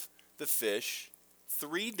belly of the fish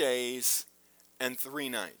 3 days and 3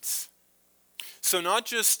 nights. So not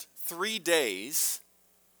just 3 days,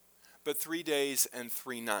 but 3 days and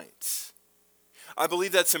 3 nights. I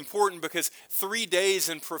believe that's important because 3 days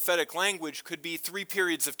in prophetic language could be 3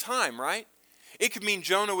 periods of time, right? It could mean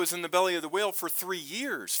Jonah was in the belly of the whale for 3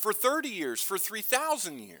 years, for 30 years, for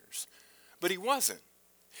 3,000 years. But he wasn't.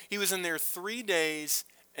 He was in there 3 days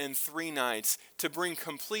and 3 nights to bring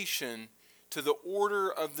completion to the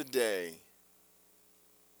order of the day.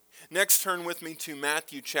 Next, turn with me to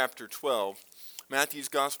Matthew chapter 12. Matthew's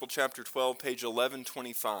Gospel chapter 12, page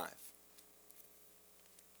 1125.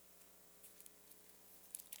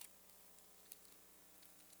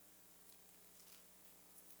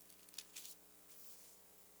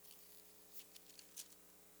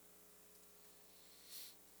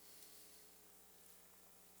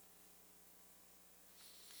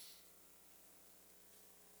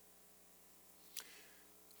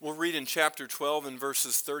 We'll read in chapter 12 in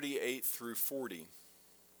verses 38 through 40.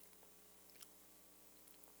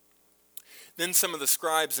 Then some of the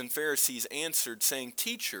scribes and Pharisees answered, saying,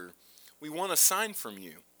 "Teacher, we want a sign from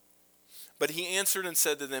you." But he answered and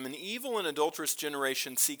said to them, "An evil and adulterous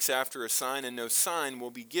generation seeks after a sign, and no sign will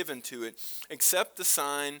be given to it, except the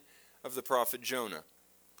sign of the prophet Jonah.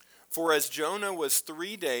 For as Jonah was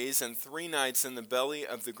 3 days and 3 nights in the belly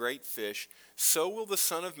of the great fish, so will the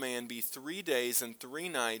Son of Man be 3 days and 3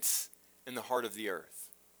 nights in the heart of the earth."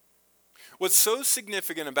 What's so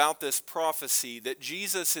significant about this prophecy that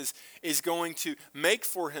Jesus is going to make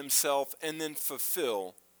for himself and then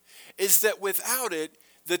fulfill is that without it,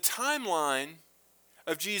 the timeline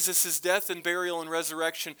of Jesus' death and burial and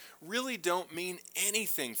resurrection really don't mean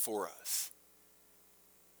anything for us.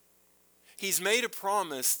 He's made a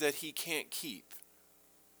promise that he can't keep.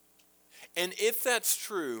 And if that's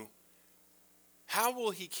true, how will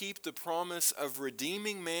he keep the promise of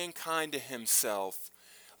redeeming mankind to himself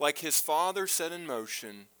like his Father set in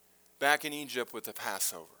motion back in Egypt with the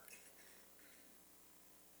Passover?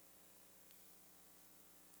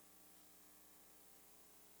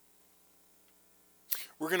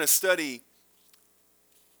 We're going to study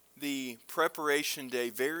the preparation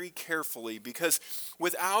day very carefully because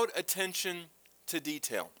without attention to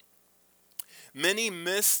detail, many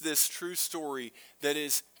miss this true story that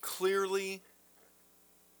is clearly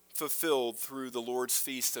fulfilled through the Lord's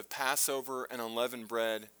feast of Passover and unleavened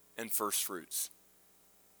bread and first fruits.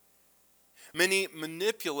 Many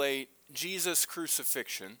manipulate Jesus'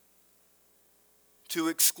 crucifixion to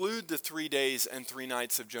exclude the 3 days and 3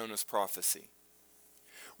 nights of Jonah's prophecy.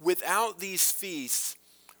 Without these feasts,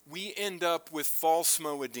 we end up with false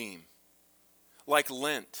Moedim, like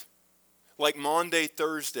Lent, like Maundy,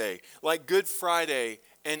 Thursday, like Good Friday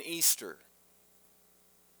and Easter.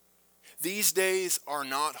 These days are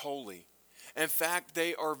not holy. In fact,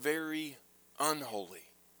 they are very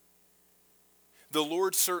unholy. The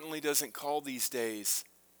Lord certainly doesn't call these days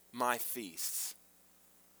my feasts.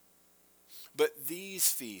 But these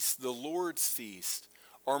feasts, the Lord's feast,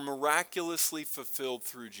 are miraculously fulfilled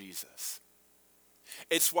through Jesus.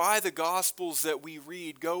 It's why the Gospels that we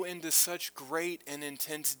read go into such great and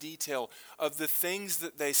intense detail of the things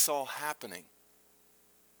that they saw happening.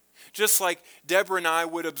 Just like Deborah and I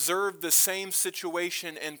would observe the same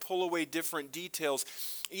situation and pull away different details,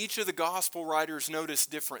 each of the Gospel writers noticed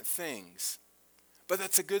different things. But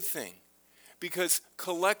that's a good thing, because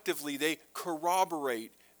collectively they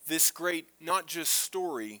corroborate this great, not just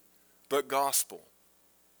story, but gospel.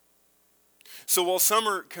 So while some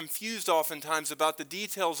are confused oftentimes about the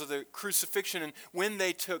details of the crucifixion and when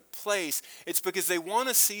they took place, it's because they want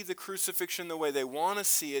to see the crucifixion the way they want to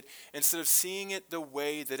see it instead of seeing it the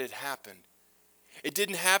way that it happened. It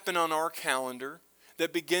didn't happen on our calendar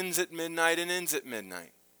that begins at midnight and ends at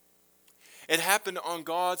midnight. It happened on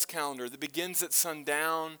God's calendar that begins at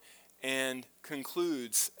sundown and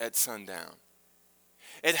concludes at sundown.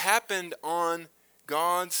 It happened on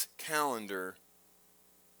God's calendar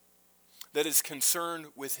that is concerned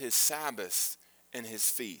with his Sabbaths and his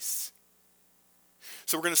feasts.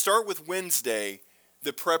 So we're going to start with Wednesday,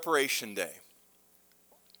 the preparation day.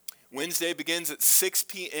 Wednesday begins at 6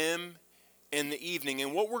 p.m. in the evening.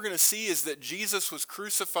 And what we're going to see is that Jesus was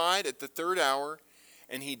crucified at the 3rd hour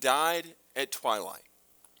and he died at twilight.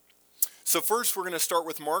 So first we're going to start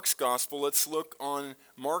with Mark's Gospel. Let's look on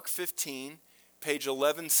Mark 15, page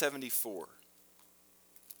 1174.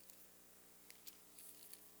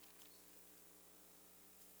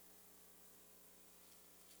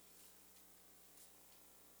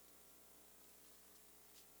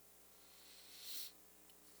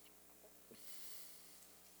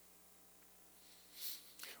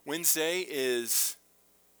 Wednesday is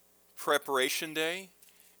preparation day.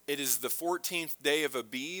 It is the 14th day of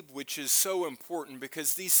Abib, which is so important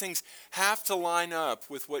because these things have to line up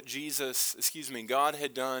with what God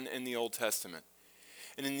had done in the Old Testament.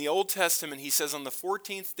 And in the Old Testament, he says on the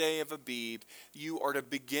 14th day of Abib, you are to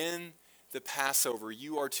begin the Passover.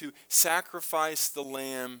 You are to sacrifice the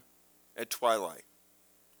lamb at twilight.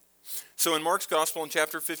 So in Mark's Gospel in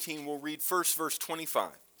chapter 15, we'll read first verse 25.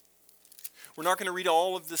 We're not going to read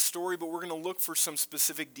all of this story, but we're going to look for some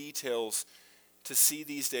specific details to see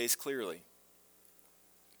these days clearly.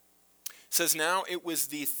 It says, now it was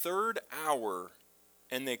the 3rd hour,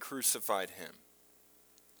 and they crucified him.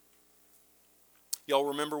 Y'all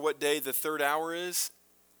remember what day the 3rd hour is?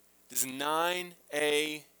 It is 9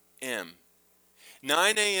 a.m.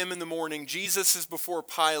 9 a.m. in the morning, Jesus is before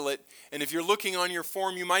Pilate, and if you're looking on your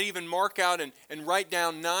form, you might even mark out and write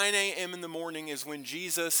down 9 a.m. in the morning is when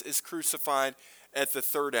Jesus is crucified at the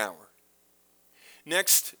 3rd hour.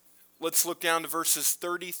 Next, let's look down to verses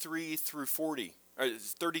 33 through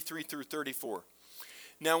 34.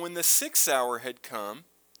 Now when the 6th hour had come,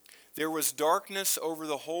 there was darkness over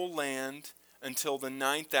the whole land until the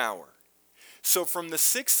 9th hour. So from the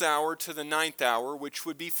 6th hour to the 9th hour, which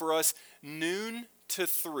would be for us noon to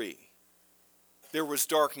 3, there was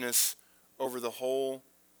darkness over the whole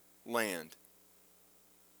land.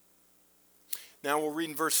 Now we'll read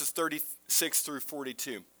in verses 36 through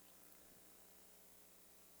 42.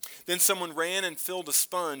 Then someone ran and filled a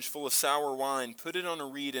sponge full of sour wine, put it on a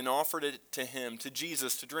reed, and offered it to him, to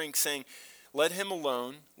Jesus, to drink, saying, let him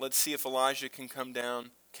alone. Let's see if Elijah can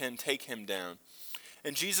take him down.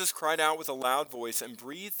 And Jesus cried out with a loud voice and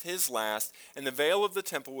breathed his last, and the veil of the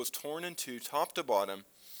temple was torn in two, top to bottom.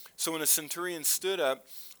 So when a centurion stood up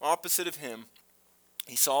opposite of him,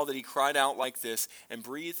 he saw that he cried out like this and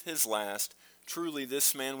breathed his last. Truly,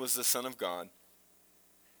 this man was the Son of God.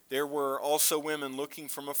 There were also women looking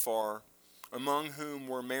from afar, among whom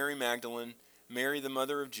were Mary Magdalene, Mary the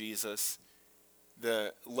mother of Jesus,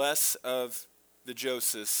 the less of the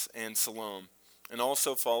Josephs, and Salome, and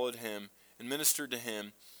also followed him and ministered to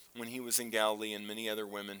him when he was in Galilee, and many other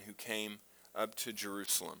women who came up to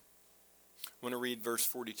Jerusalem. I want to read verse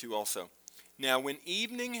 42 also. Now when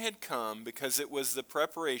evening had come, because it was the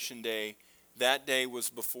preparation day, that day was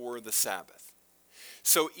before the Sabbath.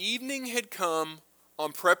 So evening had come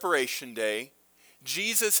on preparation day.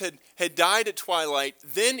 Jesus had died at twilight,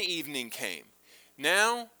 then evening came.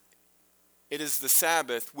 Now it is the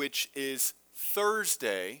Sabbath, which is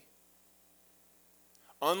Thursday.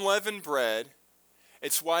 Unleavened bread.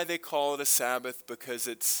 It's why they call it a Sabbath, because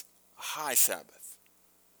it's a high Sabbath.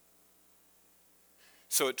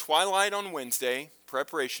 So at twilight on Wednesday,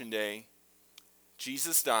 preparation day,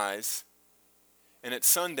 Jesus dies, and at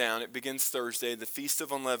sundown it begins Thursday, the Feast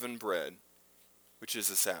of Unleavened Bread, which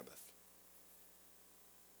is a Sabbath.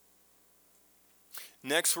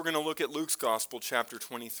 Next, we're going to look at Luke's Gospel, chapter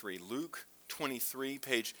 23. Luke 23,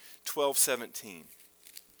 page 1217.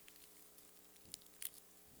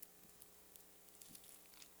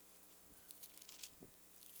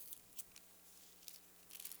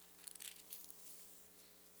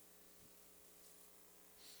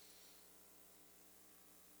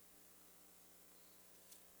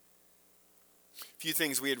 Few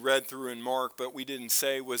things we had read through in Mark, but we didn't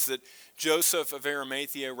say, was that Joseph of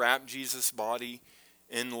Arimathea wrapped Jesus' body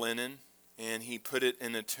in linen, and he put it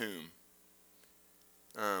in a tomb.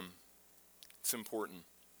 It's important.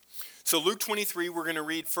 So Luke 23, we're going to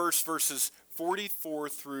read first verses 44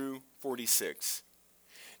 through 46.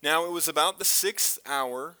 Now it was about the 6th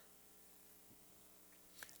hour,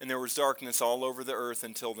 and there was darkness all over the earth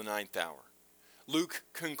until the 9th hour. Luke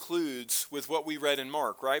concludes with what we read in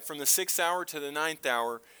Mark, right? From the 6th hour to the 9th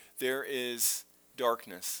hour, there is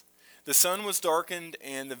darkness. The sun was darkened,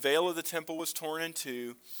 and the veil of the temple was torn in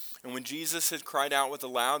two. And when Jesus had cried out with a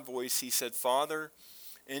loud voice, he said, Father,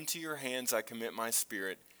 into your hands I commit my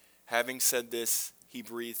spirit. Having said this, he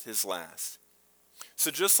breathed his last.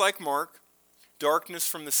 So just like Mark, darkness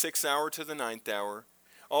from the 6th hour to the 9th hour.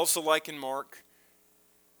 Also like in Mark,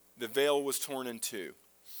 the veil was torn in two.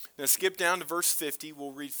 Now skip down to verse 50.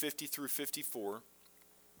 We'll read 50 through 54.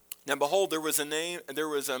 Now behold, there was a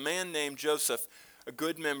man named Joseph,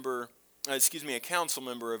 a council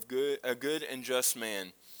member of a good and just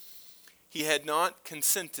man. He had not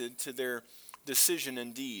consented to their decision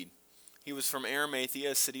indeed. He was from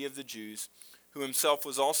Arimathea, a city of the Jews, who himself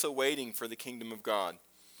was also waiting for the kingdom of God.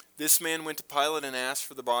 This man went to Pilate and asked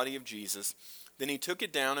for the body of Jesus. Then he took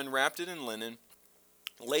it down and wrapped it in linen,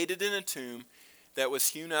 laid it in a tomb that was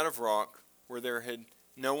hewn out of rock, where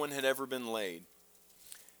no one had ever been laid.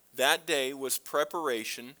 That day was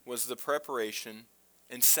the preparation,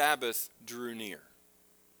 and Sabbath drew near.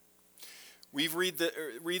 We read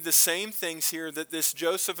the same things here, that this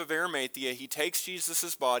Joseph of Arimathea, he takes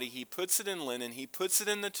Jesus' body, he puts it in linen, he puts it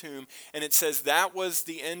in the tomb, and it says that was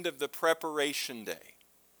the end of the preparation day,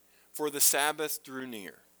 for the Sabbath drew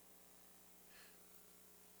near.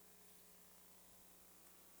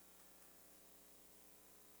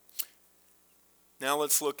 Now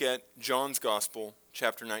let's look at John's Gospel,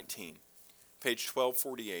 chapter 19, page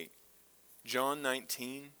 1248. John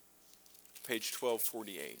 19, page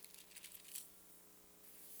 1248.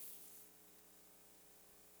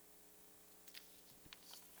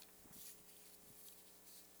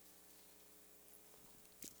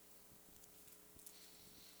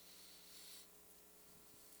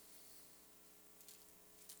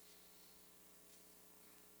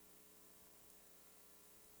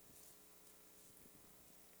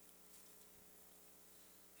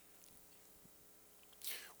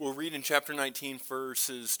 We'll read in chapter 19,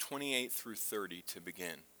 verses 28 through 30 to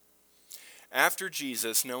begin. After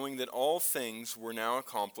Jesus, knowing that all things were now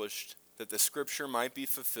accomplished, that the scripture might be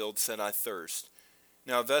fulfilled, said, I thirst.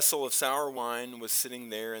 Now a vessel of sour wine was sitting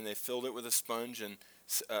there, and they filled it with a sponge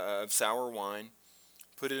of sour wine,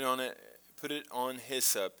 put it on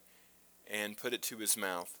hyssop, and put it to his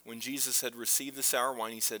mouth. When Jesus had received the sour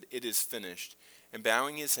wine, he said, It is finished. And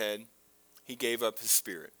bowing his head, he gave up his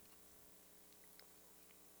spirit.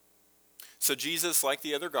 So Jesus, like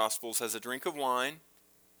the other Gospels, has a drink of wine.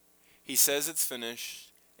 He says it's finished,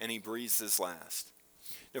 and he breathes his last.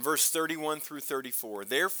 Now, verse 31 through 34.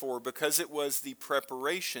 Therefore, because it was the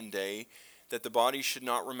preparation day, that the body should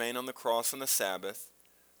not remain on the cross on the Sabbath,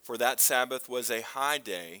 for that Sabbath was a high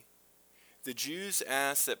day, the Jews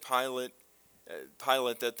asked that Pilate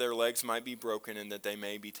that their legs might be broken and that they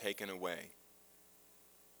may be taken away.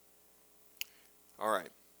 All right.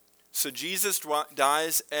 So Jesus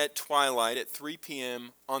dies at twilight at 3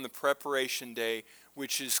 p.m. on the preparation day,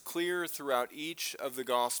 which is clear throughout each of the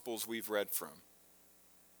Gospels we've read from.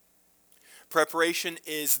 Preparation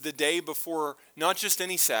is the day before not just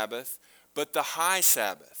any Sabbath, but the high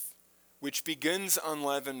Sabbath, which begins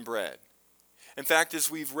unleavened bread. In fact, as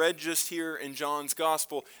we've read just here in John's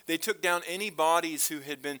Gospel, they took down any bodies who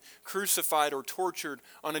had been crucified or tortured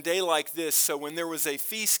on a day like this, so when there was a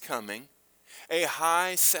feast coming, a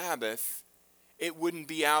high Sabbath, it wouldn't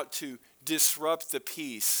be out to disrupt the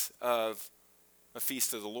peace of a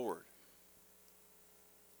feast of the Lord.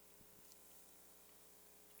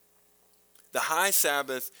 The high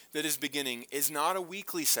Sabbath that is beginning is not a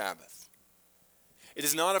weekly Sabbath. It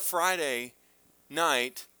is not a Friday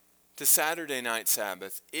night to Saturday night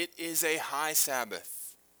Sabbath. It is a high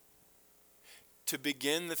Sabbath to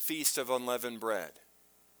begin the feast of unleavened bread.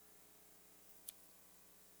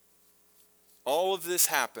 All of this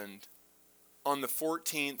happened on the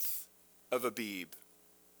 14th of Abib.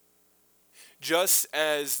 Just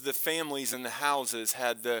as the families in the houses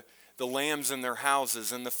had the lambs in their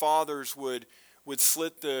houses, and the fathers would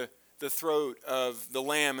slit the throat of the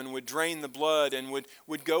lamb and would drain the blood and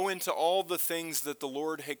would go into all the things that the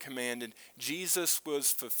Lord had commanded, Jesus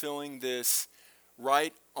was fulfilling this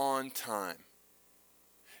right on time.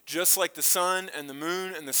 Just like the sun and the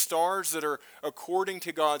moon and the stars that are according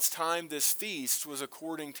to God's time, this feast was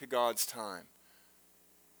according to God's time.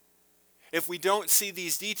 If we don't see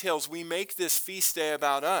these details, we make this feast day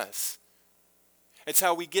about us. It's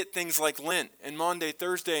how we get things like Lent and Maundy,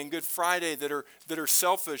 Thursday, and Good Friday that are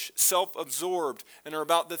selfish, self-absorbed, and are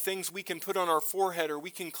about the things we can put on our forehead or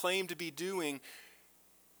we can claim to be doing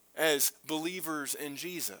as believers in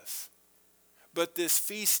Jesus. But this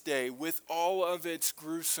feast day, with all of its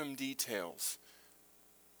gruesome details,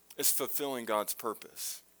 is fulfilling God's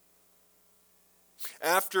purpose.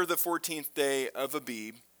 After the 14th day of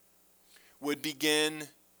Abib would begin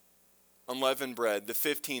unleavened bread, the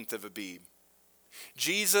 15th of Abib.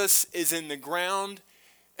 Jesus is in the ground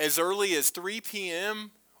as early as 3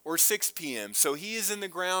 p.m. or 6 p.m. So he is in the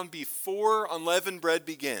ground before unleavened bread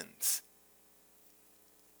begins.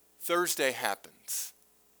 Thursday happens.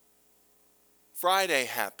 Friday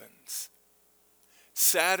happens.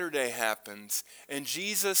 Saturday happens. And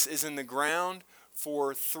Jesus is in the ground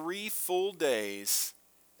for 3 full days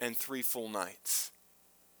and 3 full nights.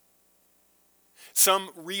 Some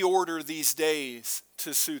reorder these days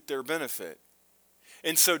to suit their benefit.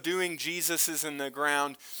 In so doing, Jesus is in the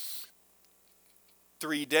ground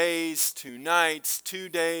 3 days, 2 nights, 2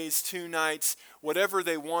 days, 2 nights, whatever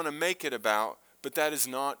they want to make it about, but that is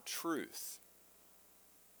not truth.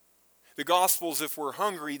 The Gospels, if we're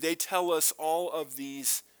hungry, they tell us all of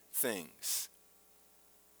these things.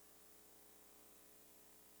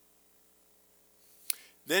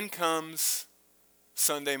 Then comes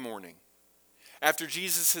Sunday morning. After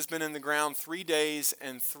Jesus has been in the ground 3 days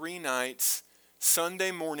and 3 nights, Sunday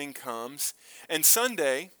morning comes, and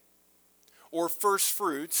Sunday, or first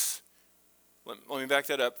fruits, let me back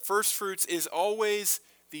that up. First fruits is always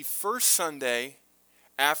the first Sunday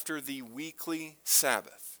after the weekly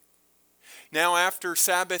Sabbath. Now, after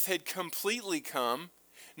Sabbath had completely come,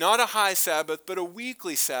 not a high Sabbath, but a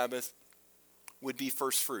weekly Sabbath would be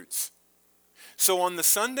first fruits. So on the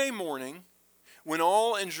Sunday morning, when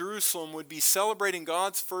all in Jerusalem would be celebrating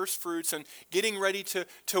God's first fruits and getting ready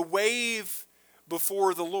to wave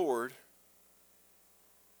before the Lord,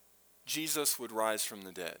 Jesus would rise from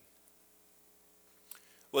the dead.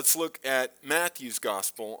 Let's look at Matthew's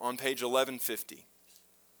Gospel on page 1150.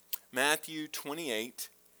 Matthew 28,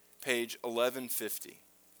 page 1150.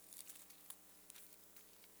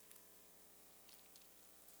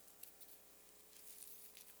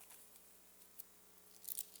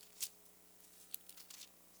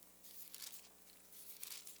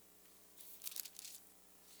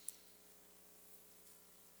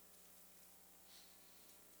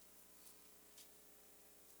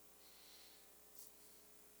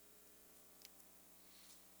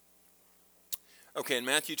 Okay, in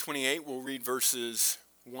Matthew 28, we'll read verses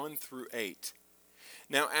 1 through 8.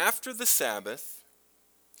 Now, after the Sabbath,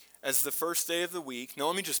 as the first day of the week, now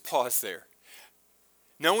let me just pause there.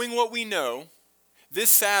 Knowing what we know, this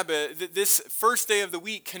Sabbath, this first day of the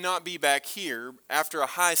week cannot be back here after a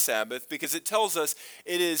high Sabbath, because it tells us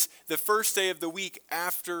it is the first day of the week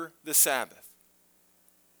after the Sabbath.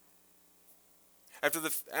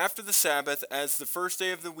 After the Sabbath, as the first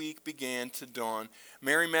day of the week began to dawn,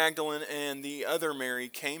 Mary Magdalene and the other Mary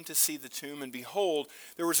came to see the tomb, and behold,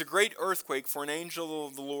 there was a great earthquake, for an angel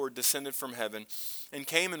of the Lord descended from heaven, and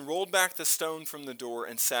came and rolled back the stone from the door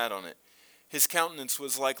and sat on it. His countenance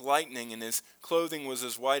was like lightning, and his clothing was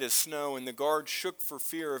as white as snow, and the guards shook for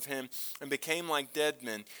fear of him, and became like dead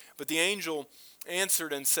men. But the angel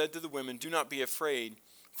answered and said to the women, "Do not be afraid,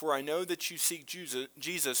 for I know that you seek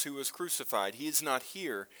Jesus who was crucified. He is not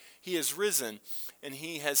here. He is risen, and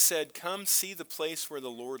he has said, 'Come see the place where the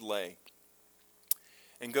Lord lay.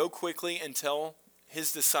 And go quickly and tell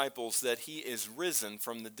his disciples that he is risen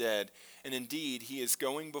from the dead. And indeed, he is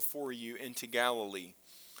going before you into Galilee.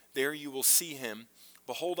 There you will see him.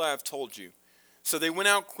 Behold, I have told you.' So they went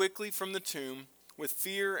out quickly from the tomb with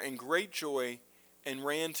fear and great joy, and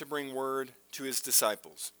ran to bring word to his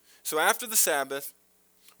disciples." So after the Sabbath,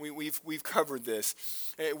 we've covered this.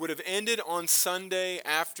 It would have ended on Sunday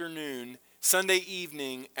afternoon, Sunday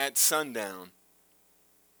evening at sundown.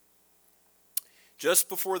 Just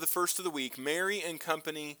before the first of the week, Mary and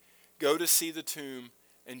company go to see the tomb,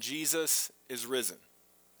 and Jesus is risen.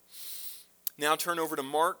 Now turn over to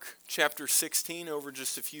Mark chapter 16, over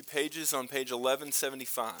just a few pages on page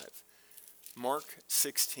 1175. Mark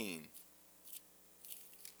 16.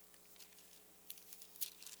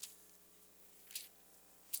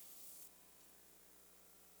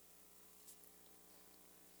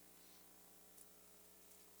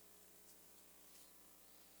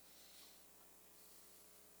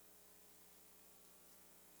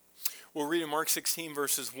 We'll read in Mark 16,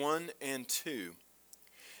 verses 1 and 2.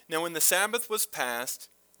 Now when the Sabbath was past,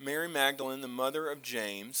 Mary Magdalene, Mary the mother of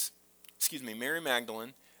James,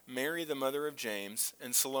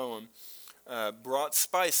 and Salome brought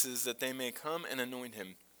spices that they may come and anoint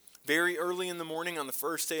him. Very early in the morning on the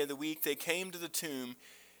first day of the week, they came to the tomb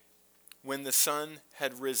when the sun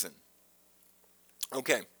had risen.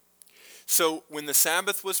 Okay, so when the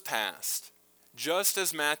Sabbath was past, just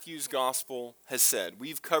as Matthew's gospel has said,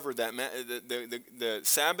 we've covered that. The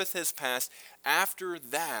Sabbath has passed. After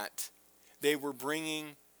that, they were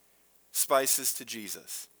bringing spices to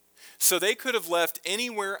Jesus. So they could have left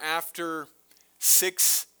anywhere after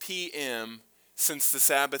 6 p.m. since the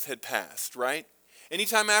Sabbath had passed, right?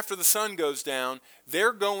 Anytime after the sun goes down,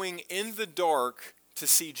 they're going in the dark to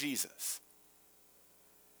see Jesus.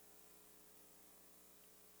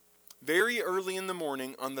 Very early in the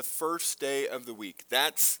morning on the first day of the week.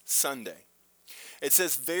 That's Sunday. It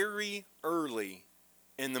says very early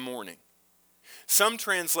in the morning. Some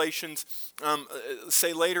translations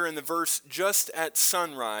say later in the verse, just at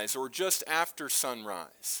sunrise or just after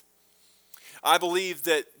sunrise. I believe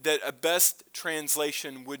that a best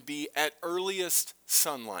translation would be at earliest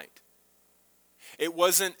sunlight. It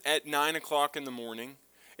wasn't at 9 o'clock in the morning.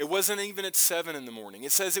 It wasn't even at 7 in the morning.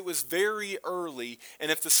 It says it was very early, and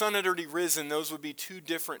if the sun had already risen, those would be two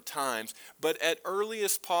different times. But at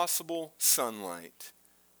earliest possible sunlight.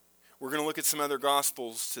 We're going to look at some other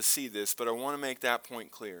Gospels to see this, but I want to make that point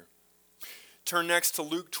clear. Turn next to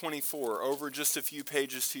Luke 24, over just a few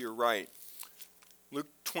pages to your right. Luke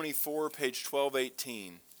 24, page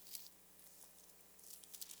 1218.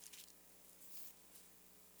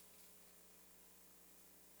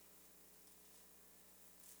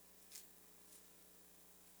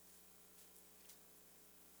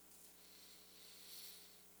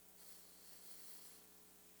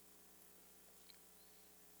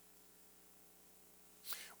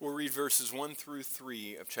 We'll read verses 1 through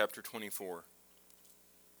 3 of chapter 24.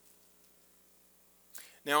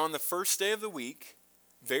 Now on the first day of the week,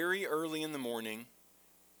 very early in the morning,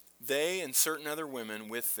 they and certain other women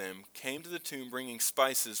with them came to the tomb bringing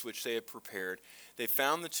spices which they had prepared. They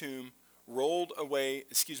found the stone rolled away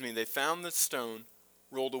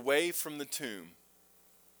from the tomb.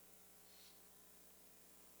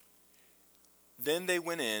 Then they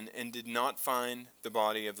went in and did not find the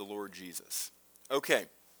body of the Lord Jesus. Okay.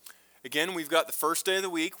 Again, we've got the first day of the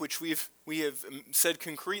week, which we have said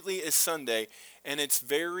concretely is Sunday, and it's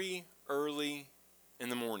very early in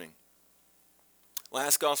the morning.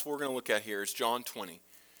 Last gospel we're going to look at here is John 20.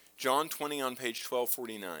 John 20 on page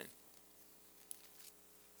 1249.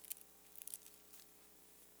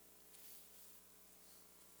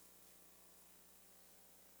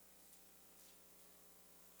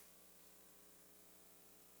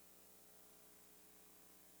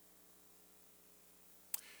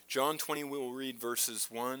 John 20, we will read verses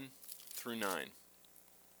 1 through 9.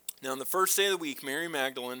 Now on the first day of the week, Mary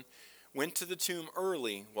Magdalene went to the tomb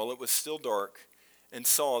early while it was still dark and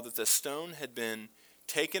saw that the stone had been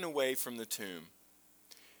taken away from the tomb.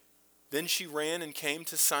 Then she ran and came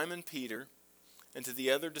to Simon Peter and to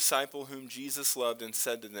the other disciple whom Jesus loved and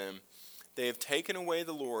said to them, "They have taken away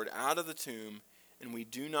the Lord out of the tomb, and we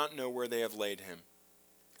do not know where they have laid him."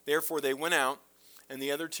 Therefore they went out and the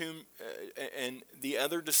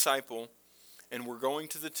other disciple and were going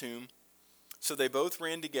to the tomb. So they both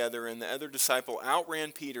ran together, and the other disciple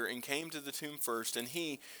outran Peter and came to the tomb first. And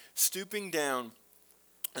he, stooping down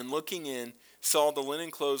and looking in, saw the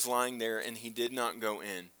linen clothes lying there, and he did not go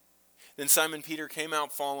in. Then Simon Peter came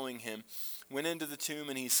out following him, went into the tomb,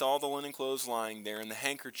 and he saw the linen clothes lying there, and the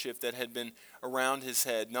handkerchief that had been around his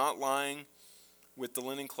head, not lying with the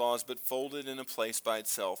linen cloths, but folded in a place by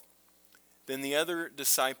itself. Then the other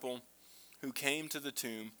disciple who came to the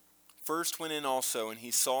tomb first went in also, and he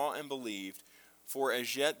saw and believed, for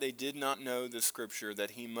as yet they did not know the scripture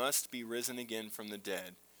that he must be risen again from the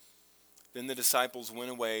dead. Then the disciples went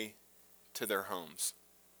away to their homes.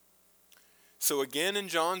 So again in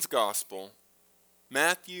John's gospel,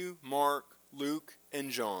 Matthew, Mark, Luke, and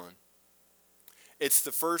John, it's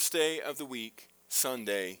the first day of the week,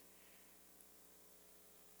 Sunday.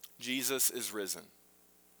 Jesus is risen.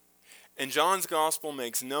 And John's gospel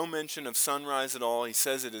makes no mention of sunrise at all. He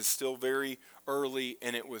says it is still very early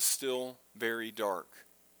and it was still very dark.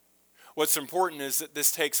 What's important is that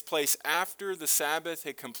this takes place after the Sabbath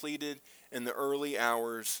had completed in the early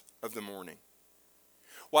hours of the morning.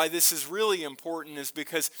 Why this is really important is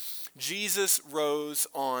because Jesus rose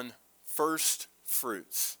on first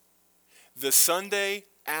fruits, the Sunday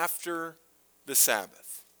after the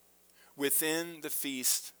Sabbath, within the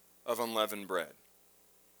feast of unleavened bread.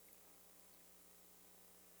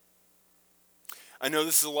 I know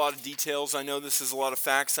this is a lot of details. I know this is a lot of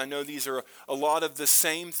facts. I know these are a lot of the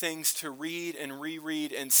same things to read and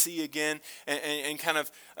reread and see again and kind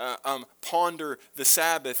of ponder the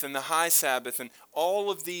Sabbath and the high Sabbath and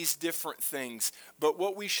all of these different things. But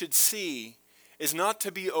what we should see is not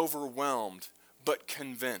to be overwhelmed, but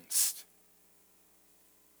convinced.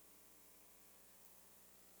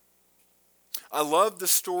 I love the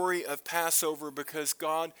story of Passover because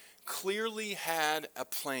God clearly had a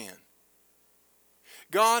plan.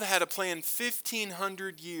 God had a plan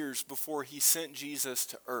 1,500 years before he sent Jesus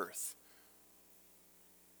to earth.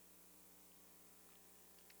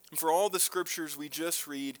 And for all the scriptures we just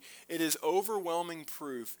read, it is overwhelming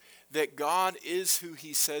proof that God is who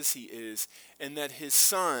he says he is, and that his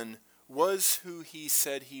Son was who he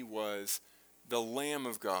said he was, the Lamb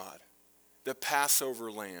of God, the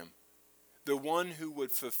Passover Lamb, the one who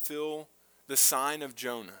would fulfill the sign of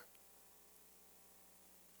Jonah.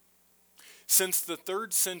 Since the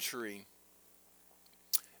 3rd century,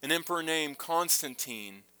 an emperor named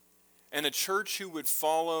Constantine and a church who would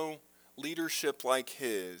follow leadership like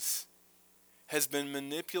his has been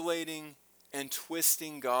manipulating and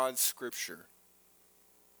twisting God's scripture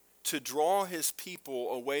to draw his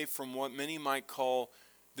people away from what many might call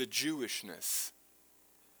the Jewishness.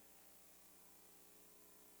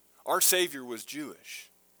 Our Savior was Jewish,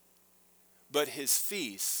 but his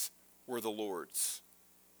feasts were the Lord's.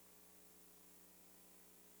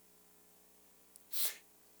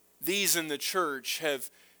 These in the church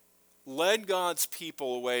have led God's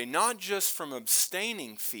people away not just from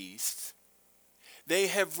abstaining feasts, they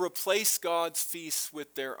have replaced God's feasts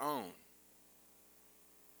with their own,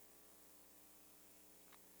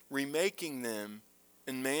 remaking them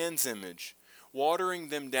in man's image, watering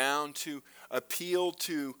them down to appeal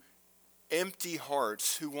to empty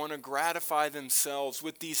hearts who want to gratify themselves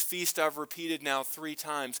with these feasts I've repeated now 3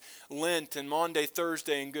 times, Lent and Maundy,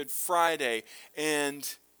 Thursday and Good Friday,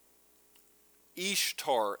 and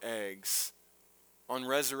Ishtar eggs on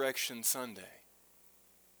Resurrection Sunday.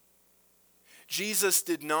 Jesus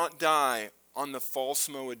did not die on the false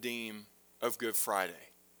moedim of Good Friday.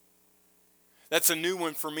 That's a new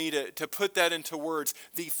one for me to put that into words.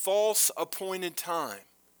 The false appointed time.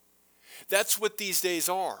 That's what these days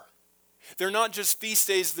are. They're not just feast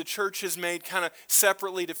days the church has made kind of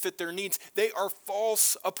separately to fit their needs. They are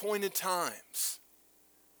false appointed times.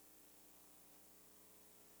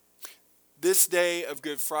 This day of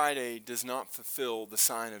Good Friday does not fulfill the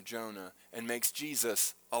sign of Jonah and makes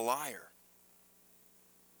Jesus a liar.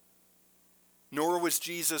 Nor was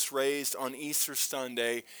Jesus raised on Easter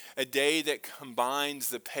Sunday, a day that combines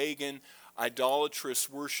the pagan, idolatrous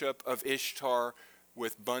worship of Ishtar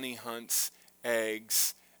with bunny hunts,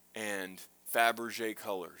 eggs, and Fabergé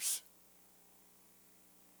colors.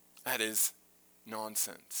 That is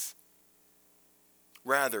nonsense.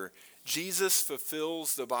 Rather, Jesus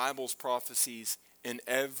fulfills the Bible's prophecies in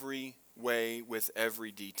every way with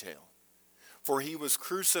every detail. For he was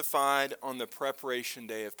crucified on the preparation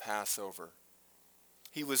day of Passover.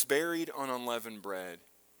 He was buried on unleavened bread,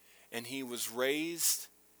 and he was raised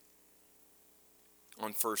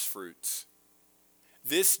on first fruits.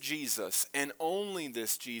 This Jesus, and only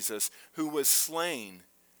this Jesus, who was slain,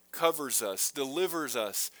 covers us, delivers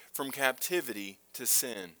us from captivity to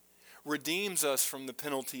sin, redeems us from the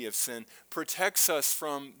penalty of sin, protects us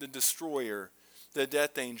from the destroyer, the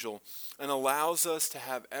death angel, and allows us to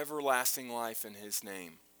have everlasting life in his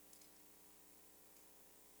name.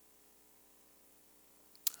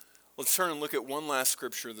 Let's turn and look at one last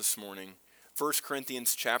scripture this morning. 1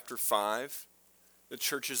 Corinthians chapter 5, the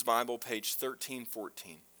church's Bible, page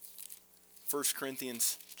 1314. 1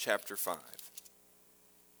 Corinthians chapter 5.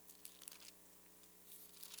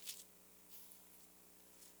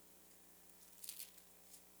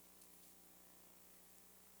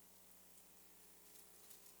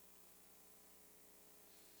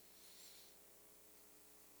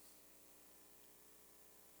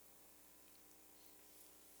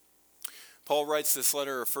 Paul writes this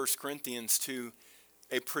letter of 1 Corinthians to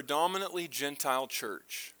a predominantly Gentile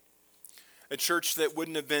church, a church that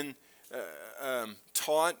wouldn't have been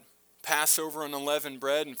taught Passover on unleavened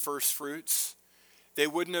bread and first fruits. They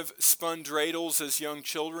wouldn't have spun dreidels as young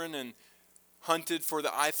children and hunted for the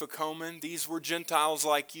iphicomon. These were Gentiles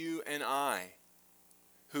like you and I,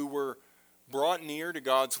 who were brought near to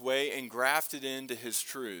God's way and grafted into his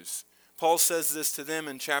truths. Paul says this to them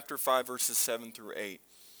in chapter 5, verses 7 through 8.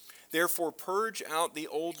 Therefore purge out the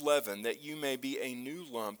old leaven, that you may be a new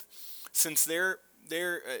lump, since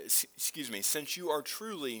since you are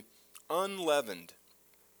truly unleavened.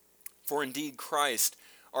 For indeed Christ,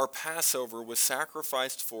 our Passover, was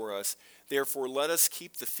sacrificed for us. Therefore let us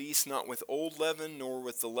keep the feast not with old leaven, nor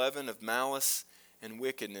with the leaven of malice and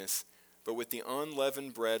wickedness, but with the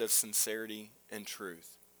unleavened bread of sincerity and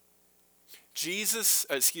truth.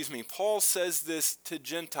 Paul says this to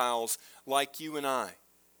Gentiles like you and I.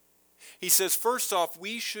 He says, first off,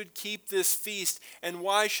 we should keep this feast. And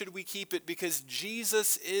why should we keep it? Because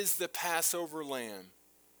Jesus is the Passover lamb.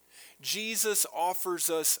 Jesus offers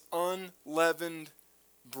us unleavened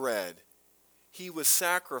bread. He was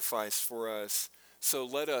sacrificed for us, so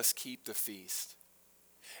let us keep the feast.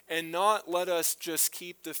 And not let us just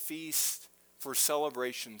keep the feast for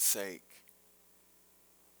celebration's sake,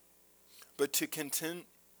 but to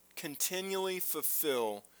continually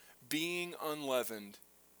fulfill being unleavened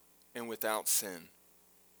and without sin.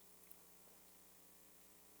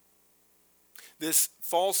 This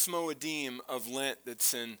false moedim of Lent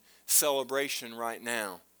that's in celebration right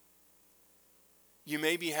now. You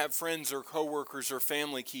maybe have friends or coworkers or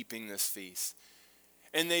family keeping this feast,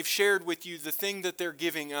 and they've shared with you the thing that they're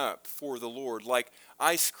giving up for the Lord, like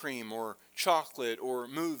ice cream or chocolate or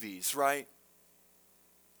movies, right?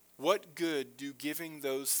 What good do giving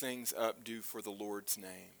those things up do for the Lord's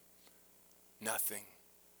name? Nothing.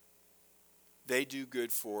 They do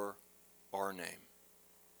good for our name.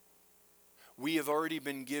 We have already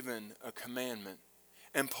been given a commandment,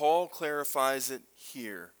 and Paul clarifies it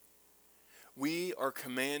here. We are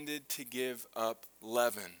commanded to give up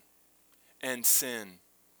leaven and sin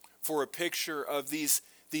for a picture of these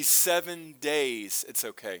 7 days. It's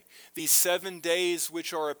okay. These 7 days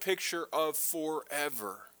which are a picture of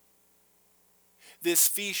forever. This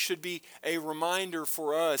feast should be a reminder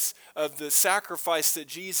for us of the sacrifice that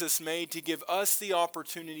Jesus made to give us the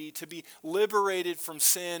opportunity to be liberated from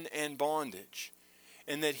sin and bondage,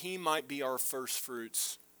 and that he might be our first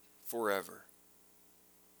fruits forever.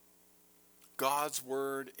 God's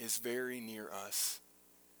word is very near us.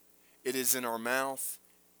 It is in our mouth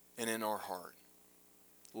and in our heart.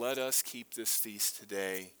 Let us keep this feast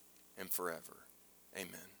today and forever.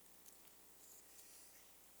 Amen.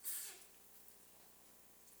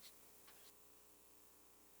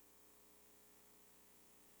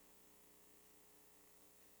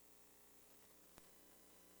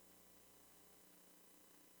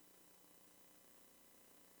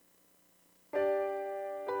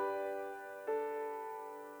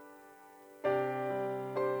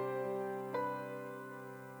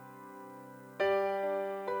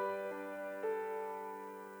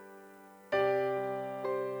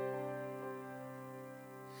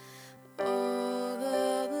 Oh,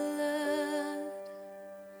 the blood,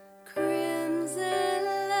 crimson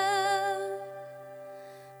love,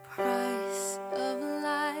 price of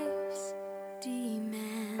life's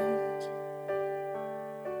demand,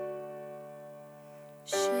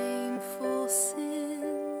 shameful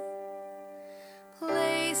sin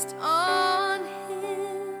placed on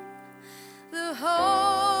him, the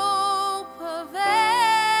hope of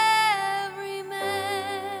every man.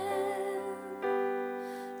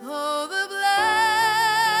 Oh, the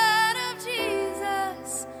blood of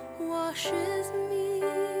Jesus washes me.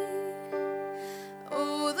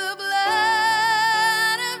 Oh, the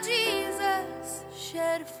blood of Jesus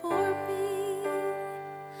shed for me.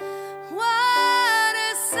 What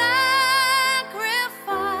a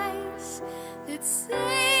sacrifice that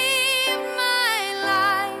saved my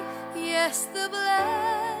life. Yes, the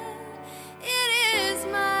blood, it is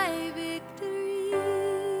my victory.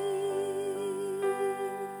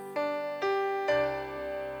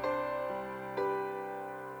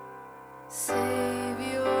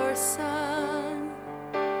 Savior, Son,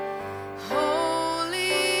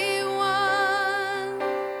 Holy One,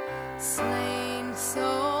 slain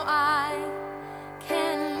so I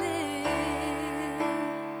can live.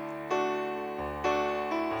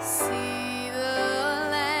 See the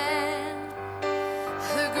Lamb,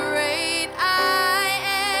 the great I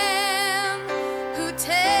am, who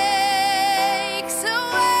takes away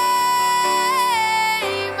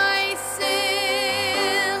my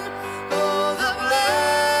sin. Oh, the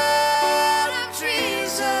blood of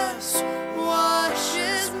Jesus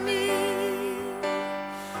washes me.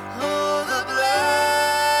 Oh, the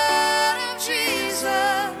blood of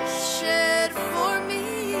Jesus shed for me.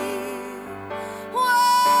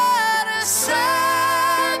 What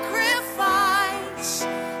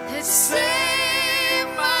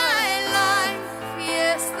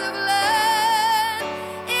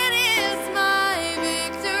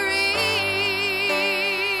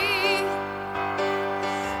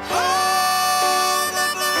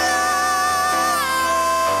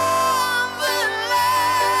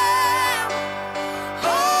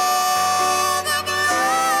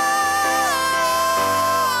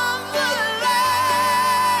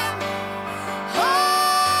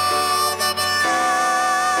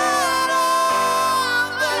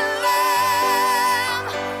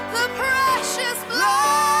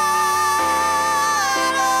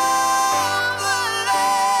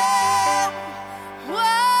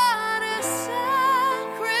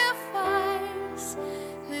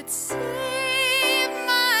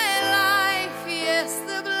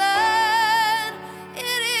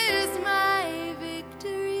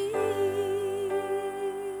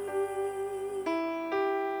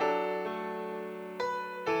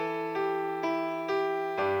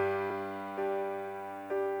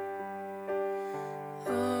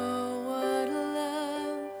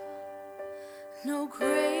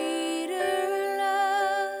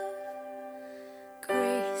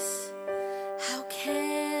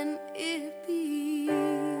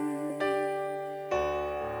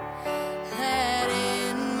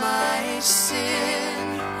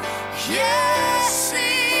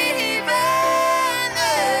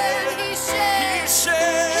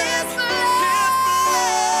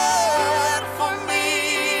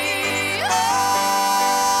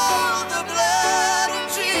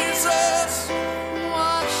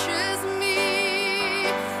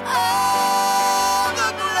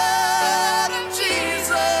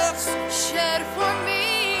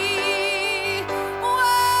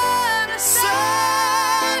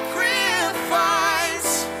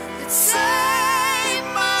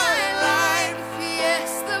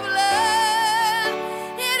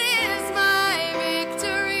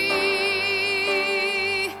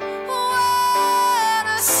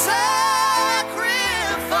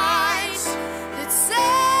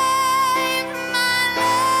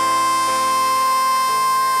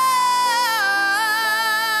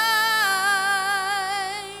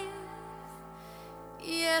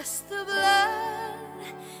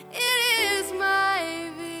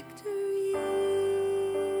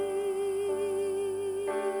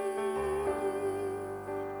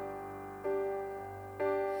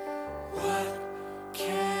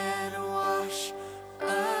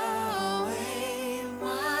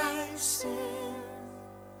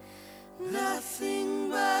feel